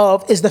mention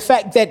of is the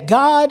fact that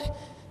God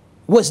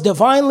was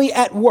divinely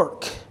at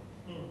work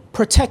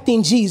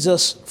protecting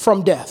Jesus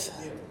from death.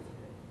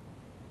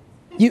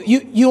 You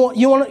want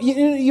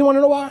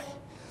to know why?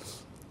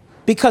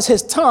 Because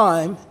his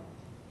time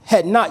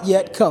had not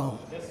yet come.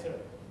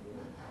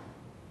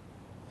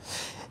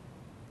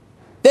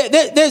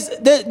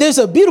 There's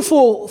a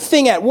beautiful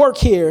thing at work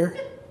here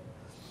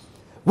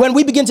when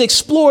we begin to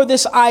explore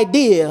this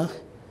idea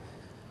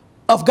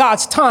of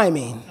God's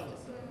timing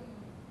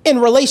in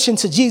relation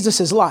to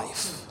Jesus'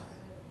 life.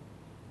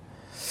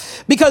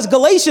 Because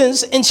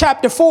Galatians in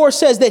chapter 4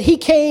 says that he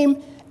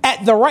came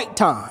at the right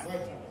time.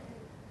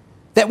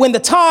 That when the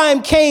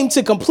time came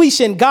to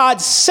completion,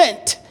 God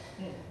sent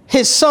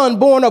his son,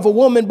 born of a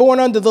woman, born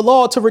under the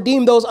law, to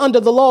redeem those under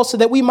the law so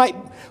that we might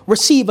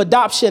receive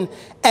adoption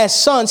as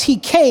sons. He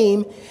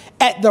came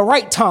at the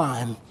right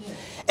time.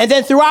 And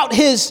then throughout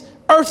his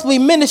earthly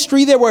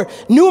ministry, there were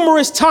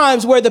numerous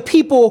times where the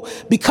people,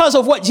 because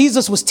of what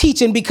Jesus was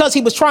teaching, because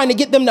he was trying to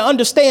get them to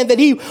understand that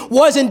he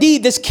was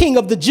indeed this King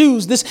of the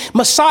Jews, this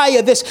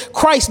Messiah, this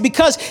Christ,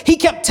 because he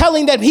kept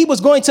telling them he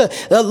was going to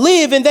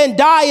live and then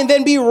die and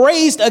then be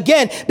raised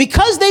again,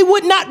 because they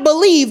would not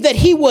believe that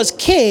he was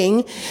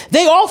king,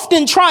 they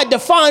often tried to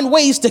find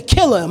ways to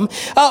kill him.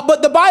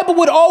 But the Bible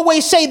would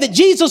always say that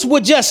Jesus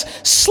would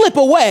just slip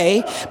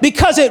away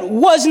because it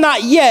was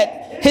not yet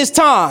his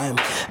time.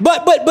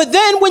 But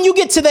then when you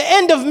get to the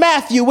end of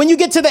Matthew, when you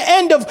get to the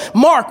end of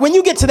Mark, when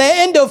you get to the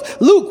end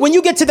of Luke, when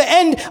you get to the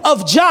end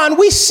of John,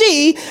 we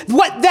see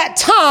what that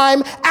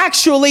time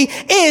actually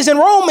is. And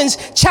Romans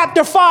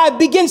chapter 5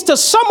 begins to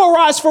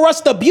summarize for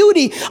us the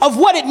beauty of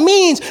what it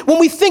means when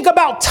we think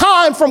about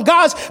time from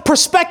God's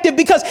perspective.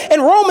 Because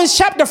in Romans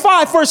chapter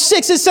 5 verse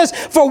 6, it says,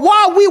 "For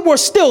while we were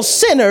still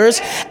sinners,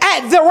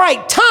 at the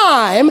right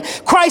time,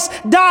 Christ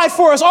died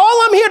for us."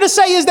 All I'm here to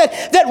say is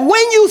that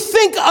when you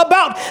think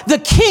about the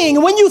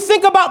king, when you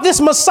think about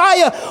this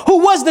Messiah who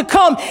was to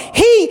come,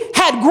 he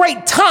had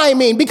great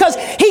timing, because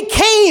he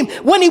came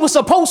when he was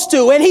supposed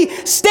to, and he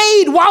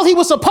stayed while he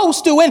was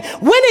supposed to. And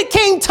when it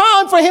came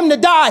time for him to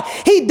die,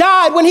 he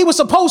died when he was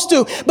supposed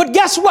to. But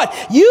guess what?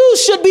 You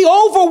should be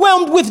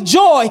overwhelmed with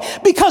joy,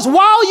 because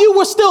while you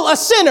were still a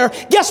sinner,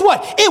 guess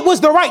what? It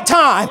was the right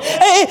time.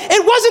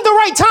 It wasn't the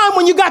right time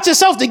when you got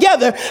yourself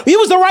together. It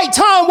was the right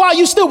time while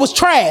you still was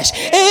trash.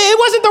 It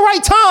wasn't the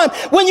right time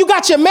when you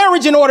got your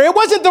marriage in order. It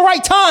wasn't the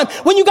right time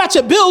when you got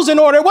your bills in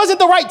order. It wasn't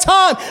the right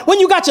time when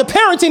you got your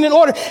parenting in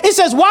order. It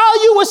says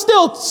while you were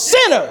still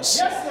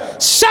sinners,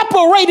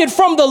 separated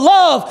from the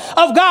love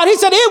of God, he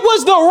said it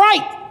was the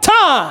right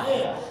time.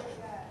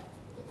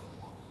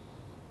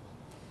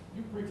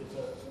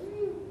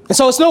 And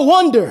so it's no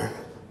wonder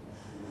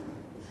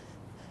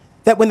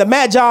that when the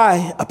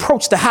Magi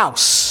approached the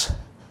house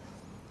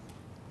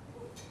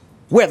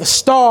where the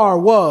star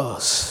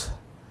was,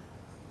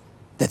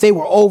 that they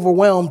were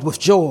overwhelmed with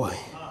joy.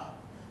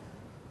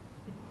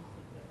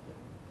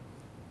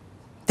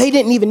 They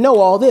didn't even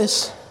know all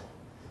this.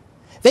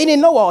 They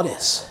didn't know all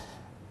this.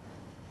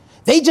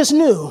 They just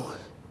knew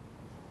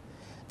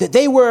that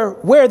they were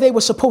where they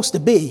were supposed to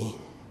be,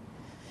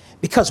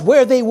 because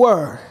where they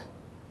were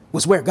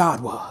was where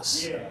God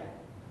was. Yeah.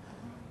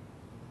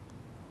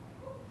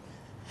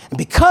 And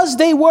because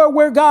they were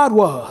where God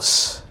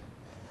was,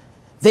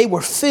 they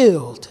were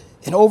filled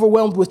and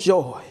overwhelmed with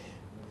joy.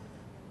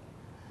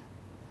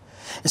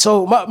 And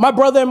so my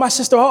brother and my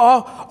sister,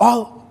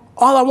 all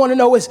I want to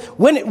know is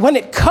when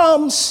it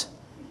comes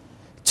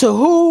to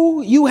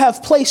who you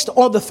have placed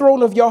on the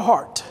throne of your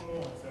heart,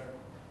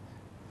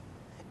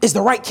 is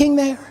the right king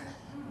there?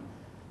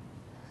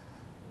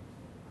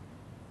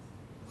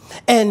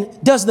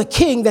 And does the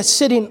king that's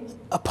sitting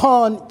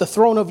upon the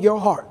throne of your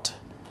heart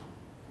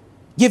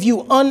give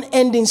you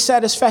unending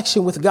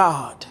satisfaction with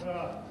God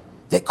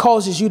that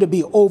causes you to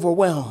be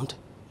overwhelmed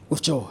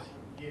with joy?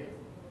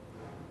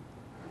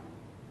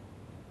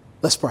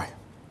 Let's pray.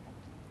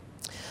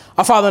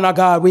 Our Father and our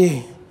God,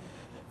 we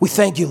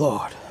thank you,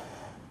 Lord.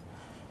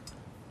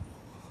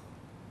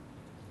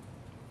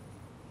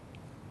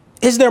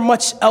 Is there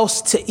much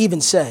else to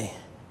even say?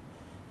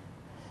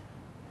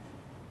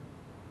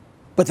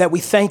 But that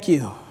we thank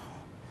you.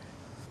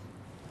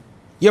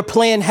 Your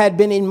plan had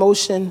been in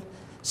motion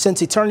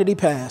since eternity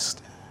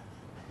past,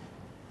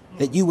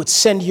 that you would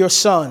send your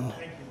son,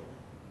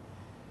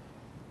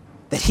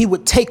 that he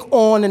would take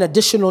on an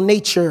additional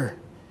nature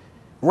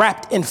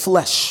wrapped in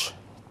flesh,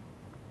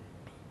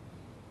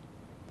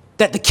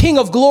 that the King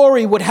of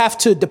Glory would have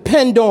to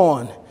depend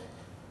on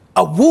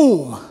a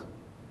womb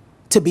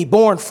to be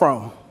born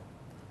from.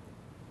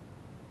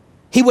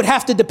 He would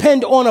have to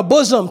depend on a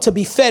bosom to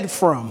be fed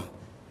from.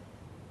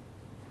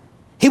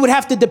 He would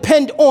have to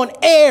depend on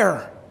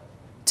air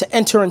to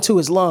enter into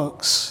his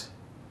lungs.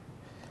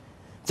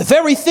 The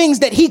very things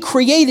that he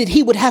created,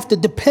 he would have to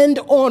depend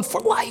on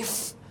for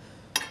life.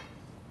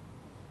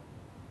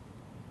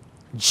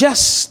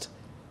 Just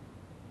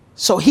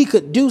so he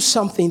could do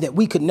something that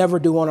we could never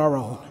do on our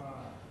own.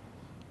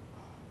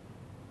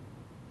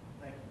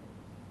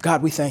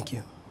 God, we thank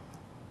you.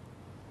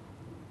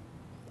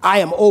 I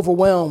am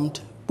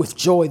overwhelmed with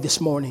joy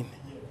this morning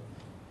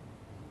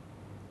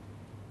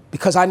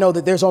because I know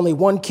that there's only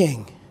one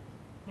king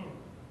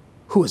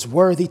who is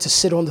worthy to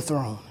sit on the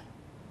throne.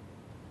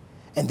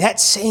 And that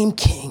same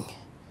king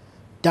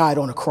died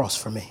on a cross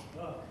for me.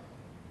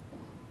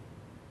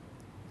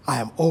 I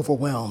am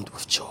overwhelmed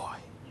with joy.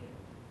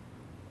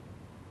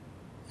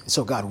 And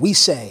so, God, we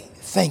say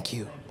thank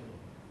you.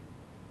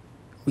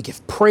 We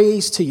give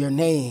praise to your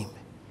name,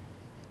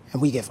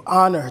 and we give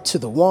honor to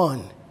the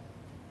one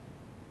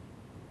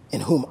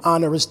in whom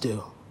honor is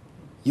due,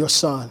 your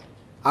Son,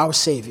 our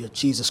Savior,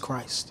 Jesus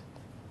Christ.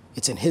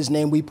 It's in his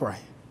name we pray.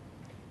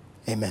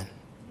 Amen.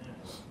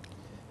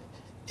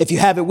 If you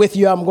have it with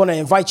you, I'm going to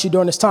invite you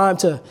during this time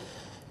to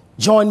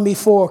join me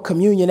for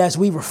communion as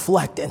we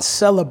reflect and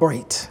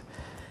celebrate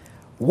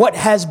what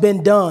has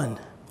been done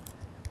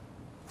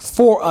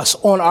for us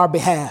on our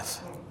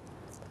behalf.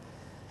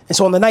 And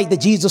so on the night that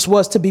Jesus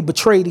was to be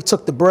betrayed, he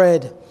took the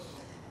bread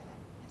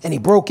and he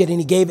broke it and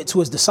he gave it to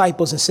his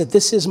disciples and said,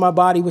 "This is my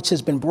body which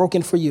has been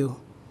broken for you.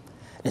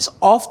 And as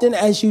often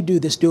as you do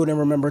this, do it in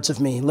remembrance of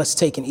me." Let's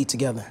take and eat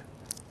together.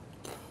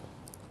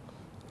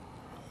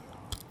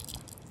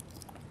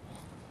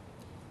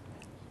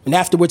 And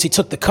afterwards, he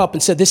took the cup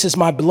and said, "This is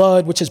my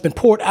blood, which has been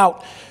poured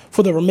out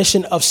for the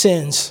remission of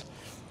sins."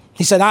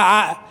 He said,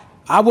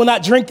 I will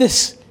not drink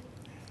this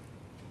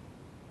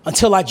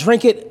until I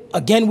drink it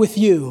again with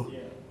you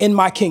in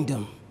my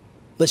kingdom.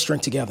 Let's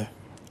drink together.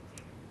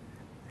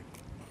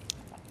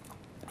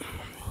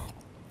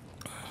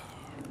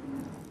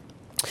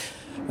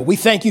 Well, we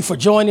thank you for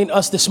joining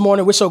us this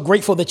morning. We're so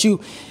grateful that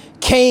you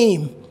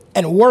came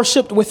and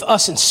worshiped with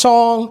us in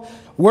song,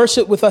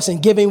 worship with us in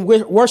giving,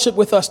 worship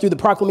with us through the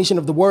proclamation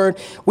of the word.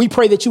 We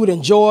pray that you would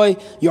enjoy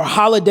your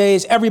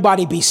holidays.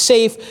 Everybody be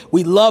safe.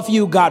 We love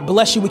you. God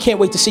bless you. We can't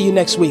wait to see you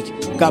next week.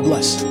 God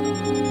bless.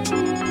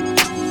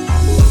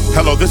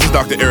 Hello, this is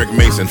Dr. Eric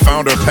Mason,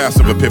 founder and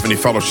pastor of Epiphany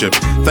Fellowship.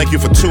 Thank you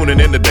for tuning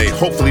in today.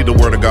 Hopefully the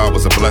word of God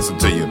was a blessing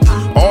to you.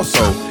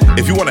 Also,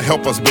 if you want to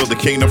help us build the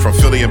kingdom from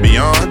Philly and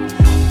beyond,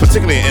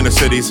 particularly in inner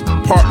cities,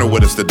 partner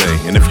with us today.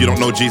 And if you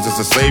don't know Jesus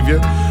as Savior,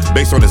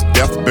 based on his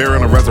death,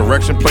 burial, and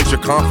resurrection, place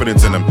your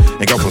confidence in him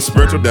and go from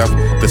spiritual death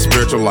to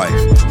spiritual life.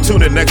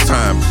 Tune in next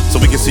time so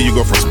we can see you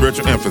go from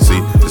spiritual infancy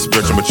to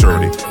spiritual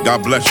maturity.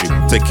 God bless you.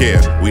 Take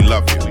care. We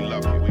love you.